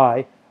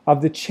testify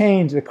of the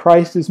change that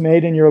Christ has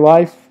made in your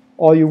life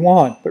all you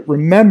want. But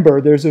remember,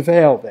 there's a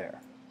veil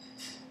there.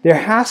 There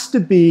has to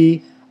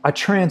be a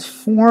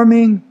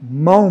transforming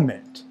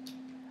moment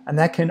And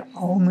that can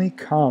only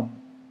come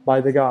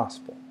by the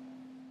gospel.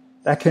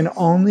 That can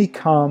only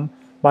come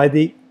by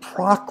the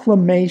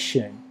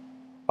proclamation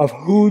of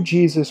who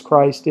Jesus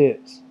Christ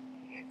is.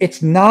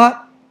 It's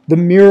not the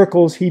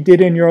miracles he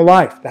did in your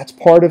life. That's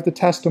part of the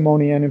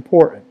testimony and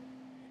important.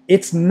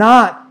 It's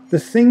not the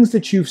things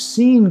that you've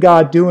seen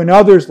God do in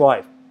others'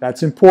 life.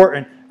 That's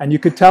important, and you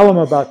could tell them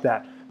about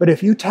that. But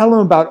if you tell them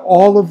about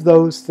all of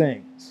those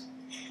things,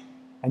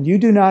 and you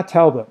do not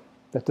tell them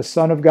that the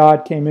Son of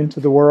God came into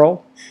the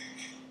world,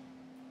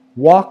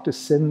 walked a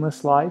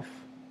sinless life,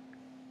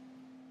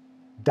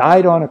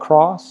 died on a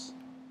cross,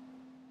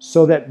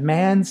 so that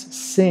man's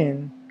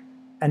sin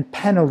and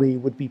penalty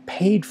would be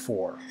paid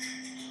for,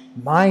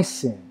 my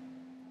sin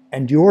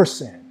and your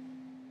sin,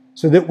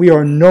 so that we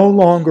are no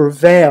longer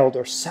veiled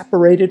or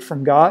separated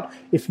from God.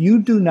 If you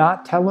do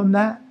not tell them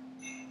that,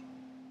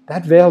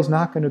 that veil is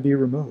not going to be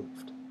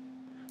removed.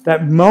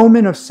 That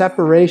moment of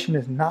separation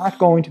is not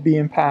going to be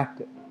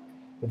impacted.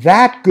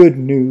 That good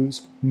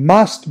news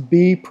must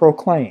be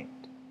proclaimed.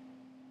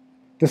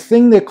 The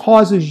thing that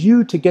causes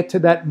you to get to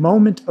that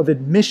moment of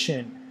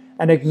admission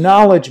and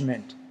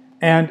acknowledgement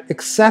and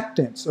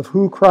acceptance of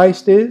who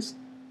Christ is,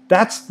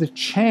 that's the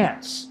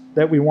chance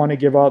that we want to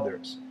give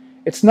others.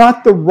 It's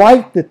not the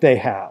right that they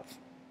have.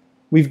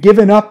 We've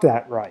given up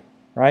that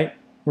right?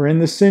 We're in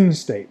the sin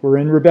state. We're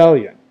in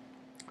rebellion.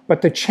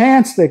 But the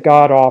chance that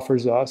God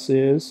offers us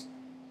is,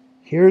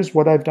 here's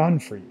what I've done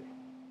for you.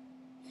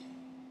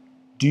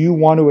 Do you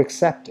want to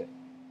accept it?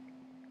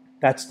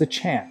 That's the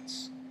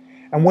chance.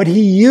 And what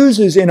he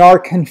uses in our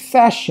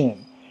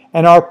confession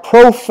and our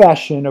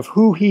profession of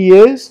who he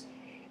is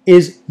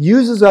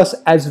uses us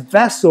as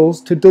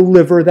vessels to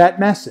deliver that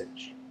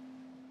message.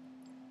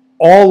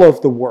 All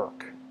of the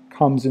work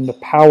comes in the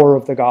power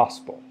of the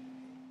gospel,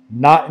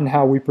 not in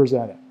how we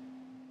present it.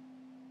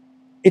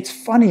 It's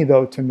funny,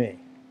 though, to me,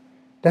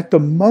 that the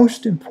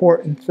most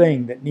important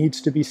thing that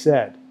needs to be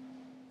said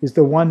is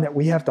the one that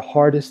we have the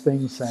hardest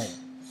thing saying.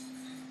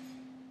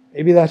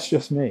 Maybe that's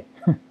just me.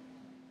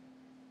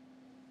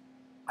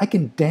 I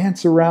can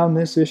dance around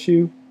this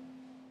issue,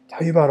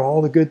 tell you about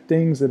all the good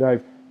things that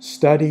I've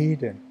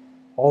studied and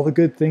all the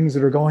good things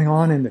that are going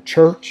on in the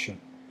church and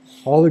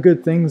all the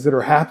good things that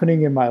are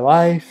happening in my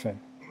life, and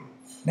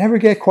never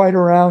get quite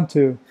around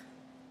to,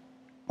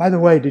 by the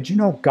way, did you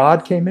know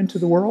God came into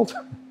the world?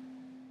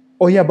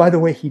 Oh yeah, by the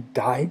way, he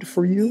died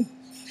for you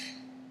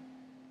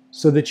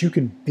so that you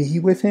can be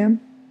with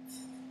him,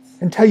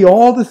 and tell you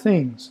all the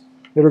things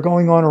that are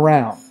going on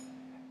around,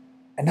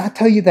 and not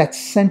tell you that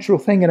central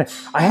thing. And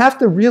I have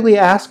to really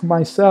ask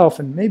myself,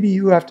 and maybe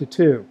you have to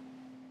too,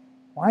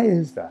 why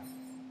is that?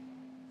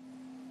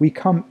 We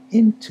come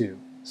into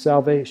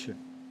salvation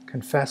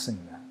confessing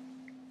that.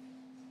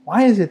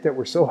 Why is it that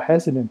we're so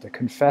hesitant to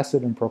confess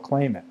it and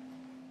proclaim it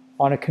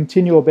on a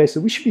continual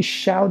basis? We should be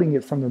shouting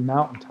it from the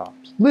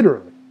mountaintops,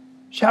 literally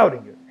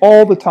shouting it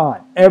all the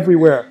time,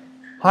 everywhere.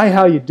 Hi,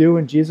 how you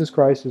doing? Jesus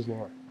Christ is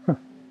Lord.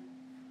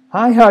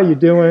 Hi, how you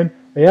doing?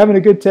 Are you having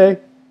a good day?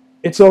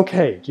 It's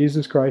okay.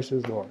 Jesus Christ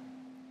is Lord.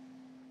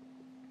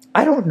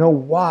 I don't know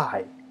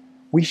why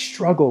we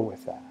struggle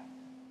with that,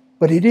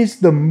 but it is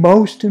the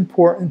most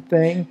important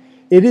thing.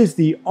 It is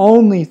the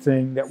only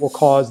thing that will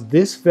cause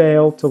this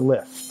veil to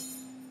lift.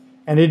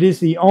 And it is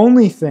the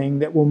only thing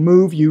that will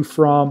move you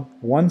from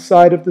one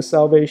side of the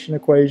salvation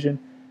equation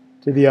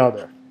to the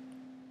other.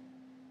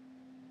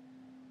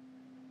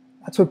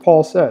 That's what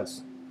Paul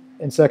says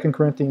in 2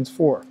 Corinthians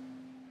 4.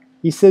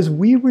 He says,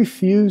 we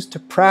refuse to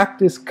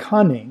practice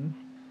cunning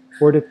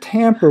or to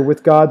tamper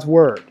with God's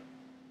word.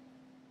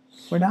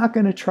 We're not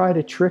going to try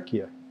to trick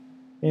you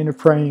into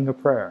praying a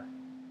prayer.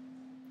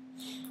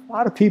 A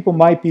lot of people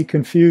might be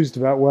confused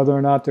about whether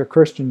or not they're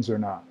Christians or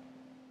not.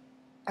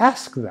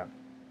 Ask them,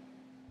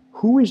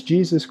 who is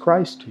Jesus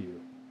Christ to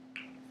you?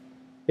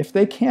 If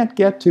they can't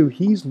get to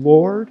he's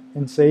Lord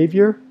and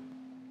Savior,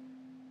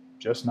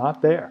 just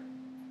not there,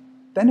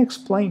 then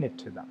explain it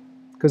to them,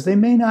 because they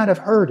may not have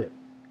heard it.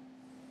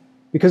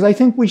 Because I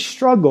think we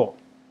struggle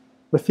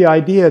with the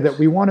idea that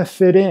we want to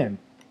fit in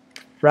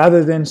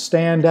rather than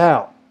stand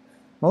out.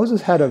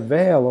 Moses had a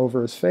veil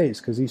over his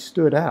face because he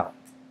stood out.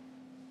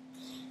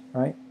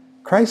 Right?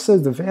 Christ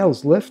says the veil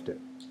is lifted.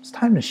 It's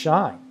time to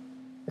shine.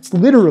 It's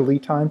literally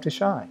time to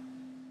shine.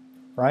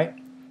 Right?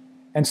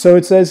 And so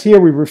it says here,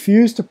 we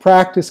refuse to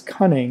practice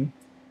cunning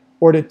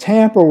or to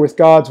tamper with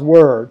God's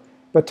word,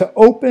 but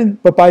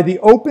by the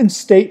open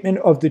statement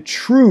of the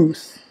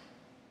truth,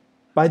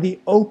 by the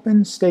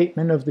open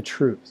statement of the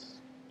truth.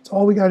 That's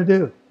all we got to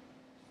do.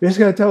 We just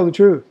got to tell the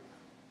truth.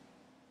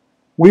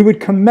 We would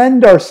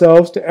commend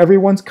ourselves to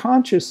everyone's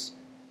conscience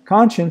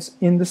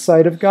in the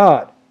sight of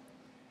God.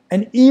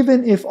 And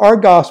even if our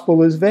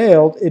gospel is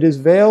veiled, it is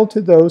veiled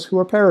to those who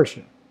are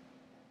perishing.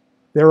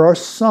 There are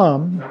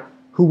some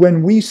who,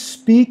 when we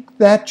speak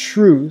that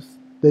truth,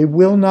 they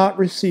will not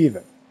receive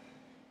it.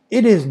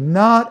 It is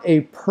not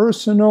a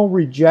personal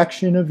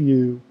rejection of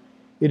you.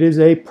 It is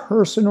a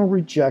personal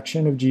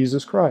rejection of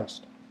Jesus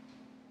Christ.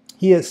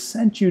 He has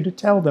sent you to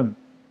tell them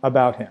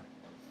about him.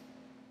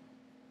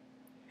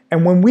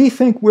 And when we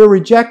think we're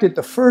rejected,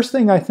 the first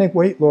thing I think,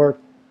 wait, Lord,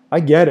 I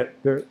get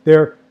it.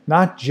 They're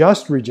not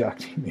just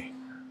rejecting me.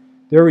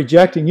 They're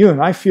rejecting you,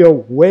 and I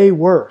feel way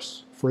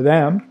worse for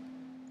them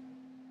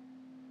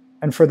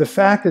and for the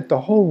fact that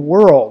the whole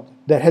world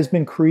that has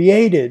been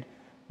created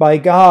by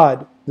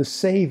God, the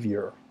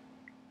Savior,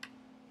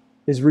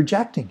 is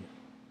rejecting you.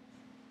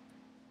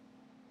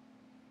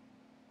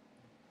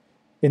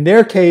 In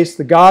their case,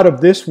 the God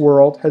of this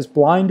world has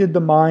blinded the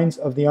minds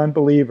of the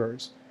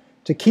unbelievers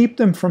to keep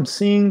them from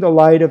seeing the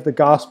light of the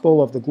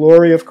gospel of the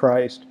glory of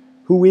Christ,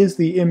 who is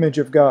the image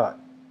of God.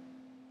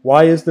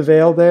 Why is the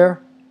veil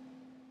there?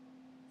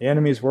 The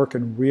enemy is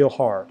working real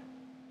hard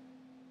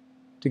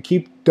to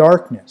keep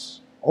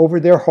darkness over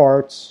their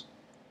hearts,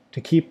 to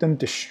keep them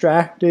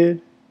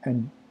distracted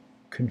and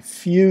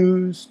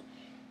confused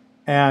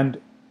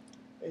and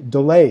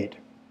delayed,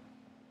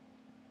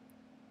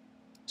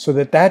 so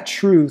that that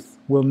truth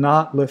will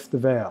not lift the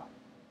veil.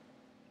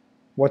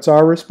 What's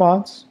our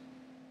response?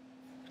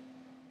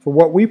 For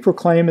what we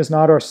proclaim is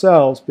not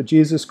ourselves, but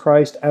Jesus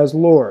Christ as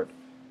Lord,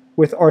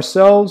 with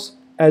ourselves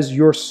as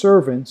your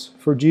servants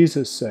for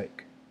Jesus'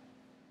 sake.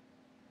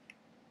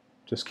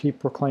 Just keep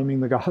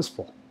proclaiming the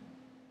gospel.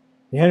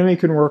 The enemy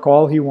can work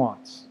all he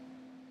wants.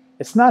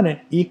 It's not an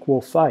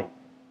equal fight.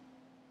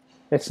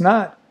 It's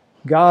not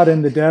God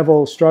and the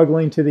devil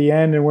struggling to the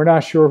end and we're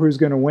not sure who's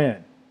going to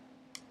win.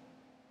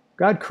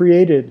 God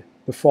created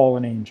the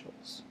fallen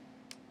angels.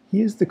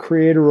 He is the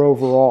creator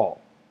over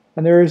all.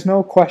 And there is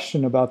no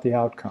question about the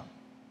outcome.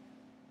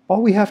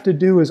 All we have to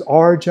do is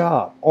our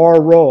job, our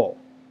role.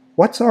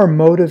 What's our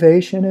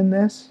motivation in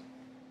this?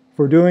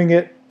 For doing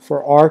it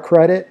for our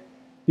credit?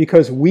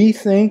 Because we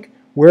think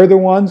we're the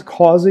ones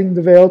causing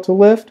the veil to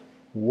lift?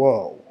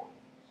 Whoa.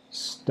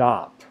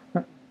 Stop.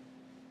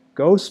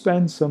 Go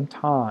spend some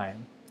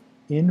time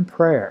in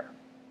prayer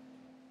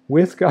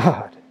with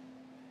God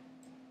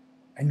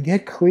and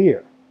get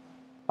clear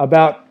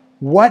about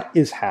what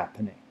is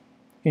happening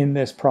in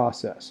this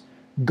process.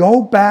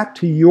 Go back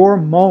to your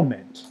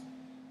moment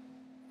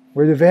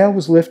where the veil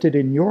was lifted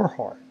in your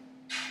heart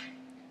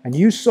and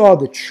you saw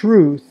the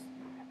truth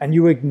and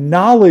you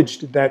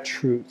acknowledged that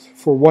truth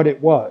for what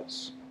it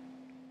was.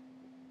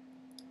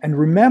 And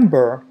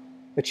remember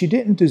that you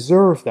didn't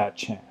deserve that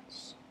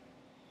chance.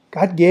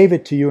 God gave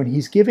it to you and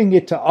He's giving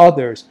it to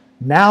others.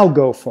 Now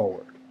go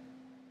forward.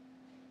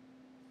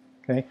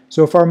 Okay?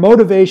 So if our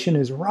motivation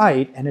is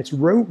right and it's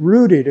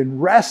rooted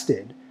and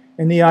rested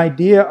in the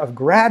idea of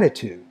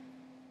gratitude,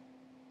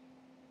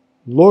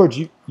 Lord,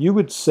 you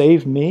would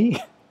save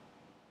me?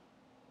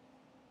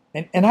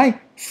 And I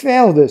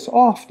fail this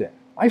often.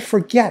 I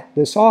forget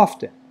this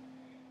often.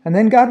 And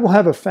then God will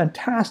have a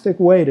fantastic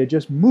way to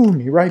just move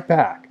me right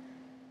back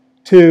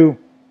to,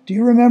 do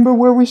you remember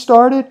where we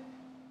started?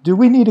 Do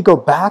we need to go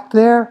back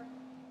there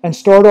and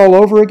start all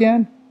over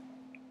again?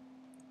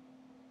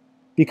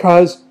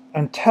 Because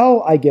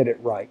until I get it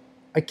right,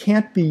 I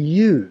can't be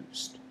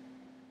used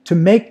to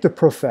make the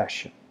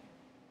profession,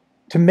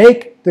 to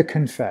make the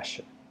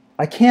confession.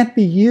 I can't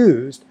be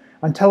used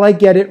until I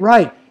get it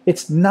right.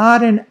 It's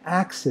not an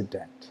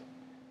accident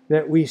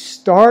that we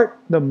start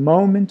the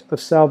moment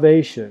of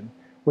salvation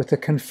with the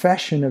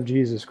confession of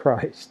Jesus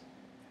Christ.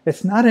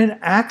 It's not an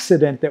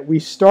accident that we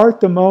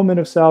start the moment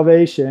of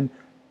salvation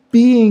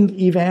being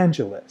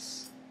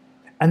evangelists,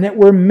 and that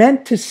we're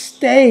meant to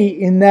stay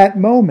in that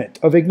moment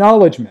of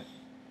acknowledgement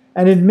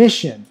and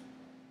admission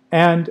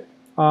and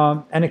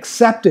an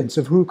acceptance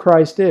of who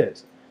Christ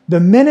is. The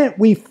minute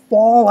we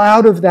fall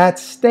out of that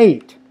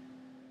state,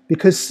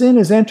 because sin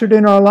has entered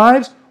in our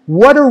lives,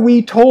 what are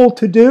we told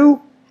to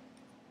do?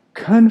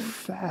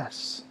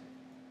 Confess.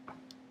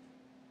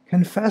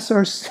 Confess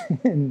our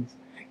sins.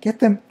 Get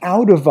them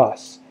out of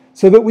us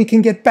so that we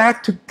can get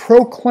back to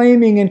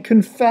proclaiming and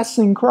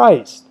confessing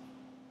Christ.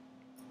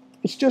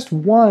 It's just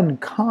one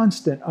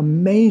constant,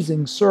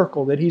 amazing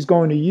circle that He's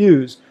going to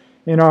use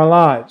in our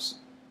lives.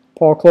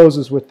 Paul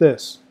closes with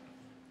this.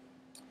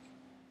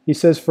 He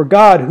says, "For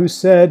God, who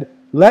said,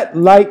 'Let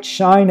light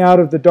shine out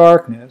of the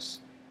darkness,'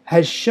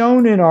 has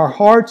shone in our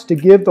hearts to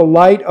give the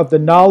light of the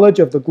knowledge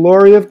of the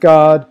glory of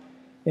God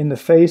in the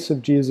face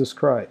of Jesus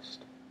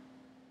Christ."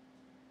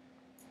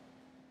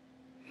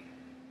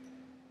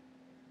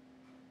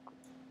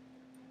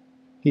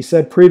 He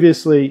said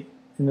previously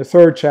in the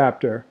 3rd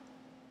chapter,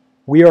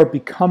 we are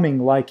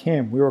becoming like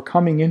Him. We are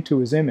coming into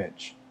His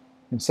image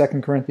in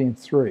 2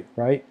 Corinthians 3,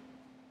 right?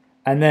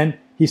 And then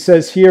he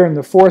says here in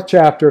the 4th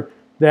chapter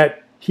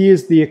that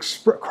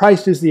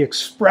Christ is the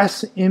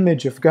express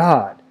image of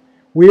God.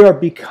 We are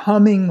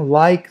becoming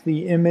like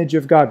the image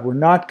of God. We're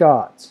not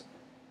gods,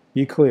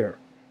 be clear.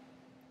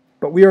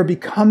 But we are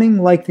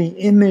becoming like the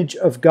image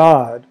of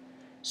God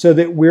so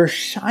that we're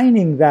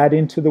shining that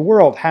into the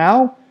world.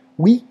 How?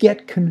 We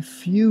get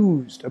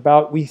confused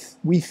about, we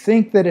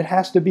think that it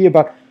has to be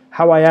about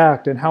how I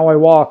act and how I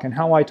walk and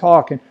how I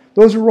talk. And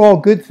those are all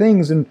good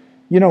things. And,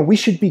 we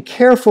should be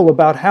careful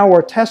about how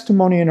our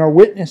testimony and our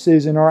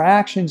witnesses and our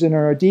actions and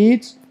our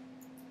deeds.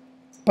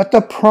 But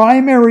the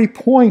primary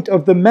point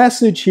of the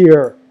message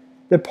here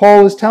that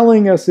Paul is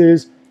telling us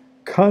is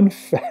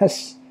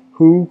confess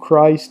who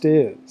Christ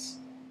is.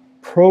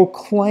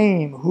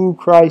 Proclaim who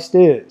Christ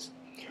is.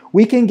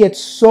 We can get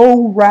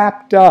so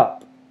wrapped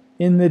up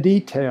in the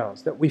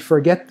details that we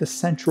forget the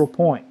central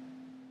point.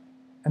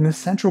 And the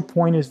central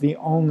point is the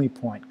only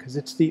point, because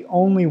it's the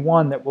only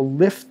one that will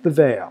lift the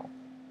veil,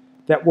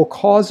 that will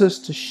cause us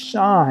to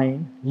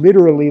shine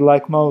literally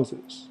like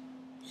Moses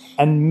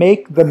and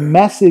make the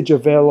message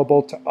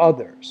available to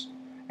others.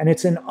 And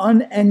it's an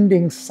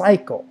unending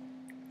cycle.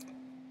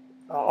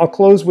 I'll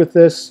close with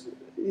this.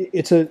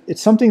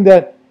 It's something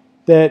that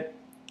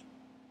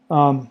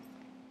I'm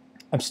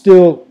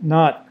still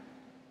not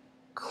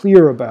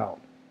clear about.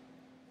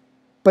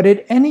 But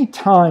at any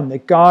time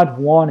that God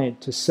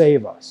wanted to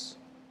save us,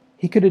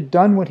 he could have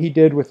done what he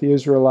did with the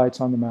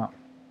Israelites on the mountain.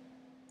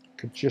 He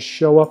could just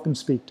show up and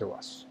speak to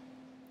us.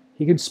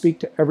 He can speak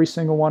to every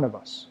single one of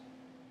us.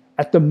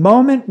 At the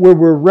moment where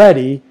we're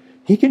ready,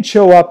 he can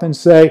show up and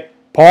say,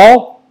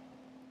 Paul,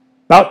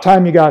 about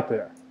time you got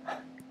there.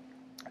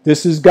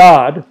 This is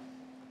God,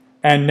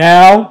 and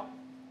now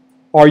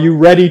are you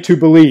ready to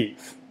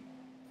believe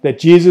that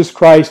Jesus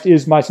Christ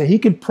is my Savior? He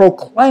can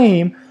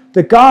proclaim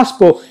the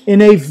gospel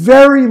in a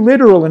very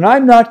literal, and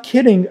I'm not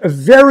kidding, a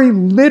very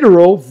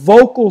literal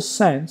vocal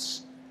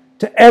sense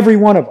to every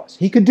one of us.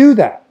 He could do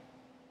that.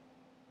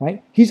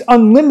 Right? He's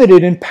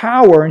unlimited in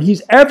power, and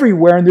he's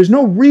everywhere, and there's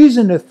no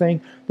reason to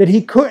think that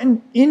he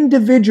couldn't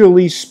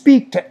individually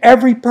speak to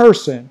every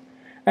person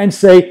and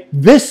say,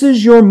 this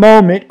is your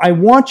moment. I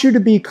want you to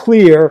be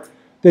clear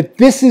that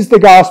this is the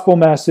gospel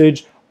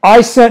message.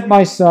 I sent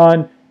my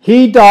son.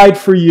 He died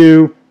for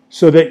you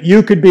so that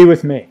you could be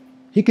with me.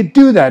 He could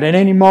do that at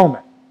any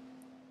moment.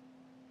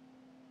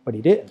 But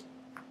he didn't.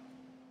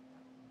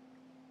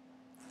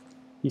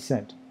 He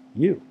sent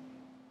you.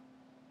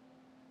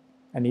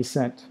 And he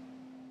sent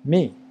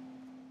me.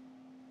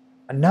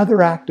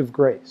 Another act of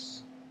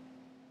grace.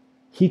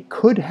 He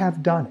could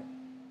have done it.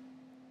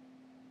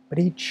 But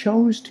he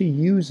chose to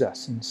use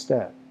us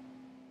instead.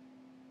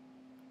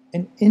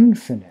 An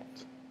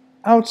infinite,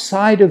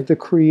 outside of the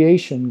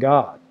creation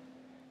God.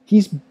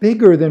 He's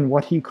bigger than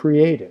what he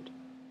created.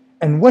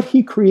 And what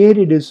he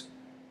created is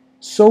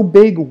so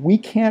big we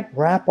can't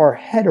wrap our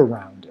head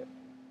around it.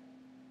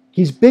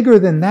 He's bigger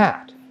than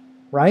that,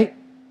 right?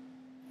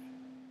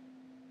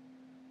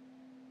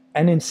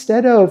 And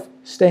instead of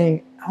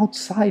staying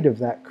outside of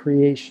that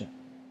creation,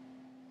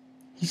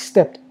 he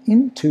stepped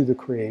into the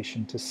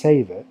creation to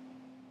save it.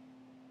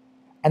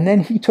 And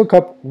then he took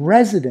up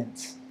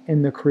residence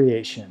in the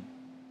creation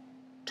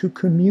to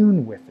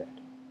commune with it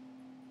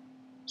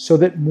so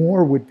that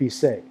more would be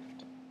saved.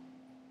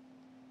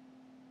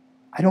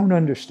 I don't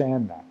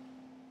understand that.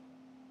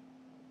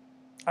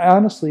 I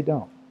honestly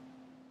don't.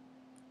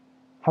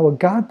 How a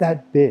God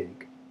that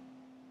big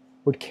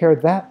would care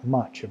that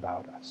much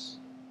about us.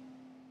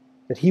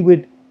 That he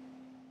would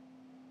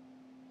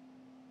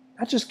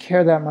not just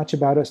care that much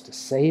about us to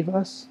save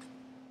us,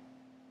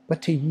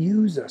 but to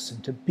use us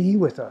and to be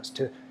with us.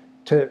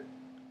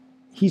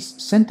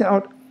 He's sent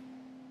out,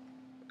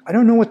 I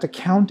don't know what the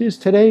count is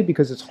today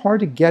because it's hard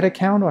to get a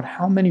count on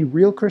how many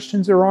real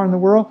Christians there are in the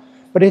world,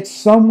 but it's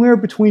somewhere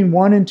between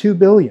 1 and 2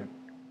 billion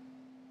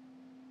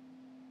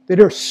that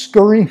are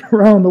scurrying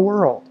around the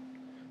world,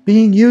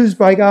 being used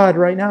by God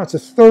right now. It's a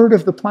third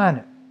of the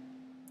planet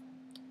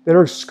that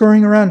are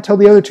scurrying around and tell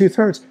the other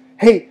 2/3,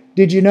 hey,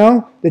 did you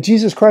know that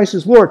Jesus Christ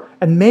is Lord?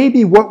 And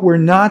maybe what we're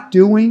not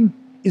doing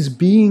is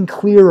being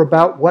clear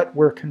about what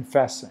we're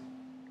confessing.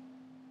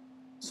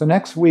 So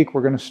next week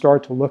we're going to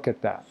start to look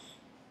at that.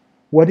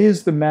 What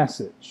is the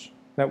message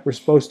that we're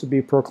supposed to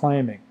be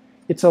proclaiming?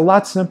 It's a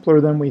lot simpler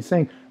than we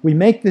think. We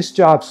make this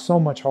job so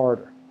much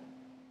harder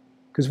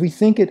because we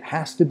think it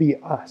has to be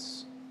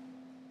us.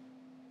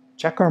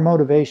 Check our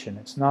motivation.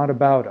 It's not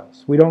about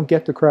us. We don't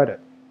get the credit.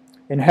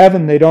 In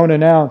heaven, they don't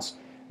announce,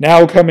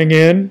 now coming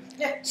in,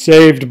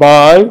 saved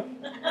by,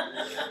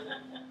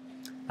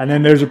 and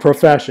then there's a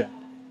profession.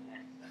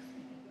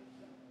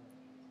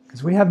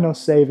 Because we have no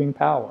saving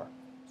power.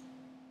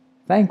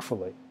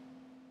 Thankfully.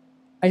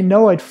 I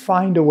know I'd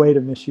find a way to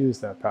misuse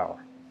that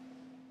power.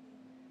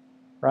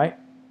 Right?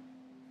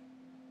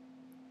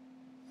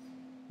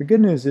 The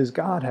good news is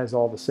God has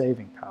all the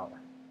saving power.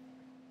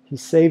 He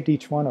saved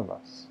each one of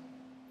us.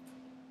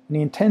 And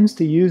he intends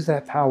to use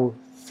that power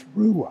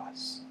through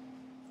us.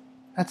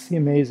 That's the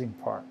amazing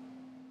part.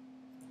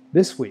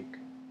 This week,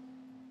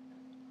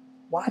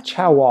 watch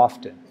how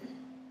often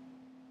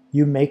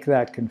you make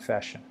that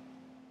confession.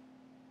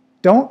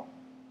 Don't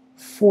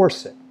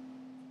force it.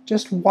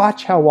 Just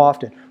watch how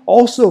often.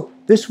 Also,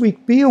 this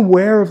week, be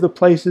aware of the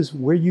places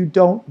where you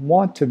don't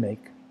want to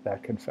make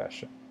that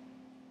confession.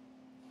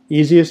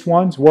 Easiest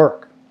ones,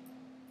 work.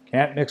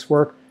 Can't mix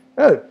work.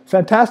 Oh,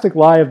 fantastic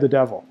lie of the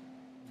devil.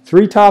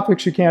 3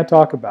 topics you can't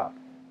talk about.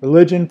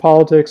 Religion,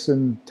 politics,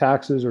 and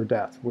taxes or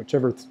death.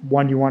 Whichever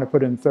one you want to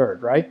put in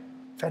third, right?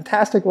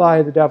 Fantastic lie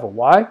of the devil.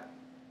 Why?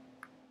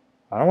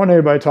 I don't want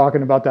anybody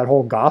talking about that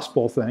whole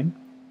gospel thing.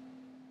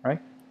 Right?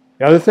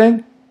 The other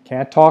thing,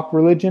 can't talk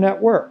religion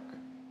at work.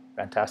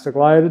 Fantastic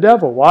lie of the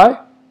devil. Why?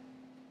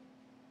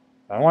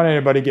 I don't want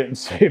anybody getting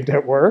saved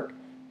at work.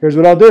 here's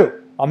what I'll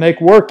do. I'll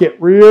make work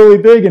get really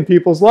big in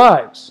people's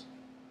lives.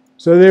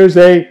 So there's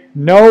a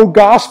no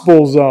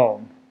gospel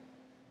zone,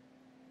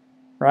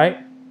 right?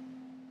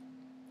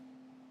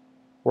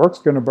 Work's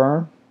going to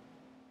burn.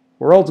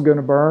 World's going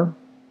to burn.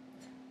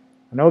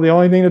 I know the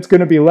only thing that's going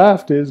to be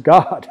left is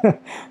God.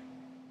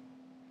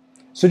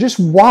 So just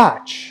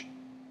watch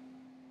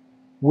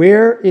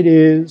where it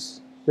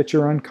is that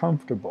you're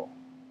uncomfortable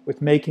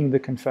with making the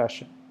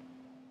confession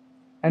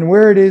and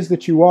where it is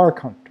that you are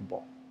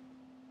comfortable.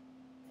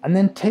 And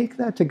then take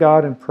that to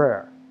God in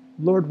prayer.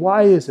 Lord,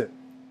 why is it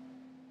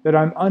that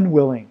I'm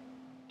unwilling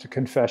to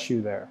confess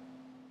you there?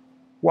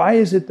 Why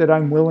is it that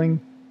I'm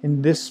willing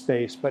in this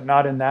space but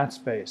not in that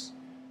space?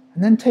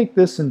 And then take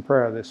this in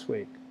prayer this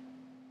week.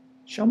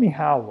 Show me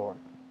how, Lord.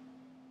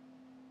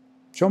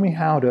 Show me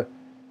how to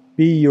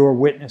be your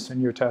witness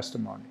and your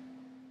testimony.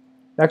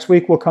 Next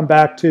week we'll come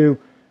back to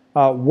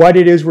what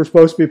it is we're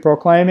supposed to be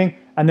proclaiming,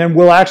 and then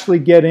we'll actually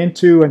get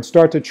into and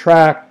start to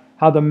track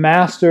how the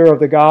master of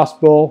the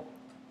gospel,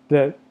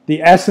 the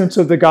essence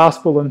of the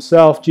gospel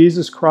himself,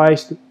 Jesus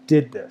Christ,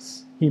 did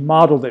this. He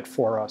modeled it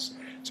for us.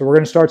 So we're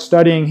going to start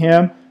studying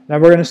him,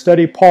 then we're going to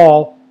study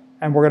Paul,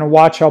 and we're going to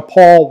watch how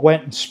Paul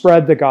went and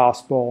spread the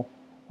gospel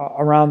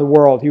around the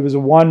world. He was a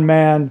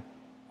one-man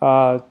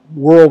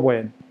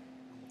whirlwind.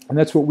 And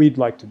that's what we'd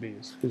like to be,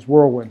 is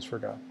whirlwinds for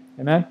God.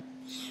 Amen?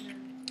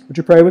 Would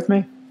you pray with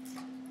me?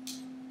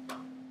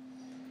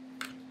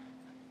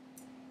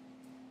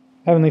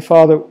 Heavenly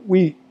Father,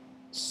 we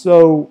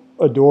so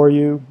adore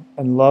you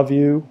and love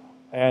you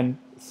and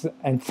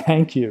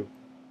thank you.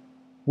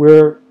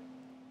 We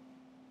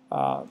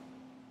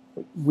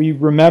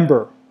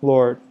remember,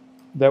 Lord,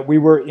 that we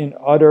were in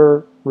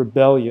utter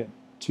rebellion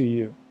to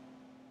you.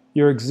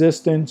 Your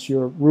existence,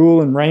 your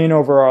rule and reign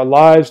over our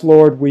lives,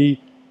 Lord,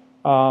 we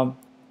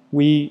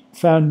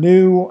found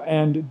new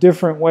and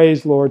different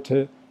ways, Lord,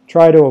 to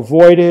try to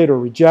avoid it or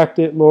reject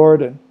it,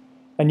 Lord.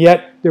 And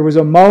yet there was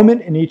a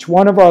moment in each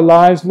one of our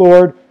lives,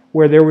 Lord,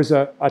 where there was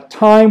a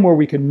time where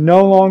we could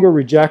no longer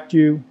reject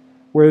you,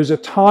 where there was a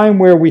time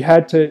where we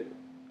had to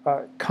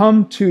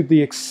come to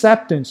the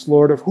acceptance,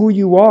 Lord, of who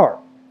you are.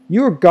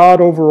 You're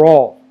God over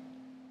all.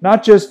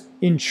 Not just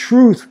in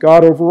truth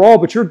God over all,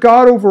 but you're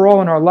God over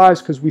all in our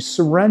lives because we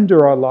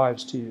surrender our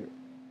lives to you.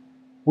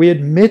 We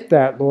admit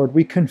that, Lord.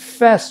 We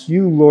confess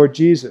you, Lord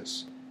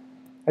Jesus,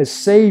 as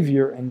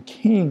Savior and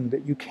King,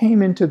 that you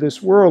came into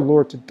this world,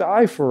 Lord, to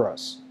die for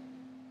us.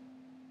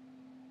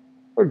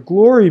 Lord,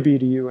 glory be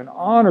to you, and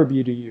honor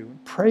be to you,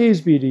 and praise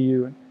be to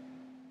you. And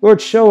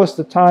Lord, show us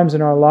the times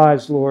in our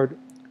lives, Lord,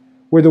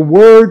 where the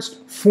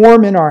words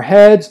form in our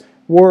heads,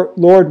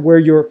 Lord, where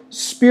your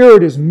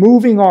Spirit is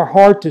moving our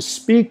heart to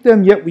speak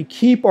them, yet we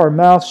keep our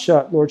mouths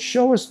shut. Lord,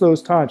 show us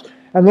those times.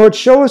 And Lord,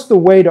 show us the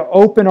way to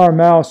open our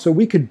mouths so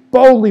we could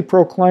boldly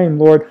proclaim,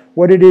 Lord,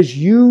 what it is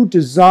you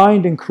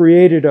designed and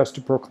created us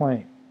to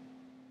proclaim.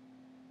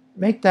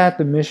 Make that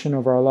the mission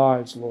of our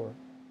lives, Lord.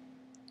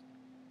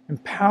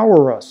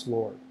 Empower us,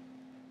 Lord,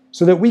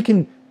 so that we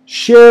can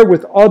share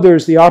with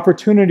others the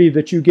opportunity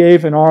that you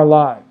gave in our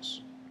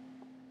lives,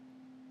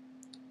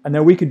 and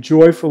that we could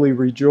joyfully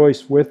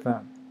rejoice with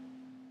them.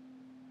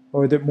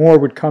 Lord, that more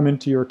would come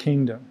into your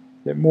kingdom,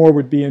 that more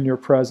would be in your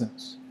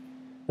presence,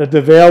 that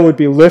the veil would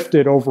be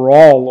lifted over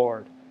all,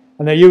 Lord,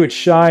 and that you would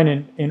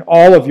shine in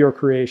all of your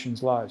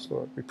creation's lives,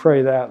 Lord. We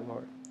pray that,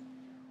 Lord.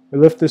 We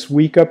lift this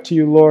week up to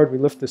you, Lord. We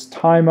lift this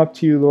time up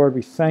to you, Lord.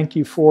 We thank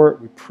you for it.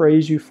 We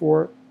praise you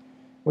for it.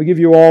 We give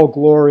you all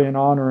glory and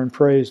honor and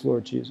praise,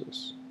 Lord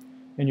Jesus.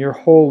 In your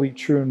holy,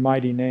 true, and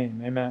mighty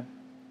name, amen.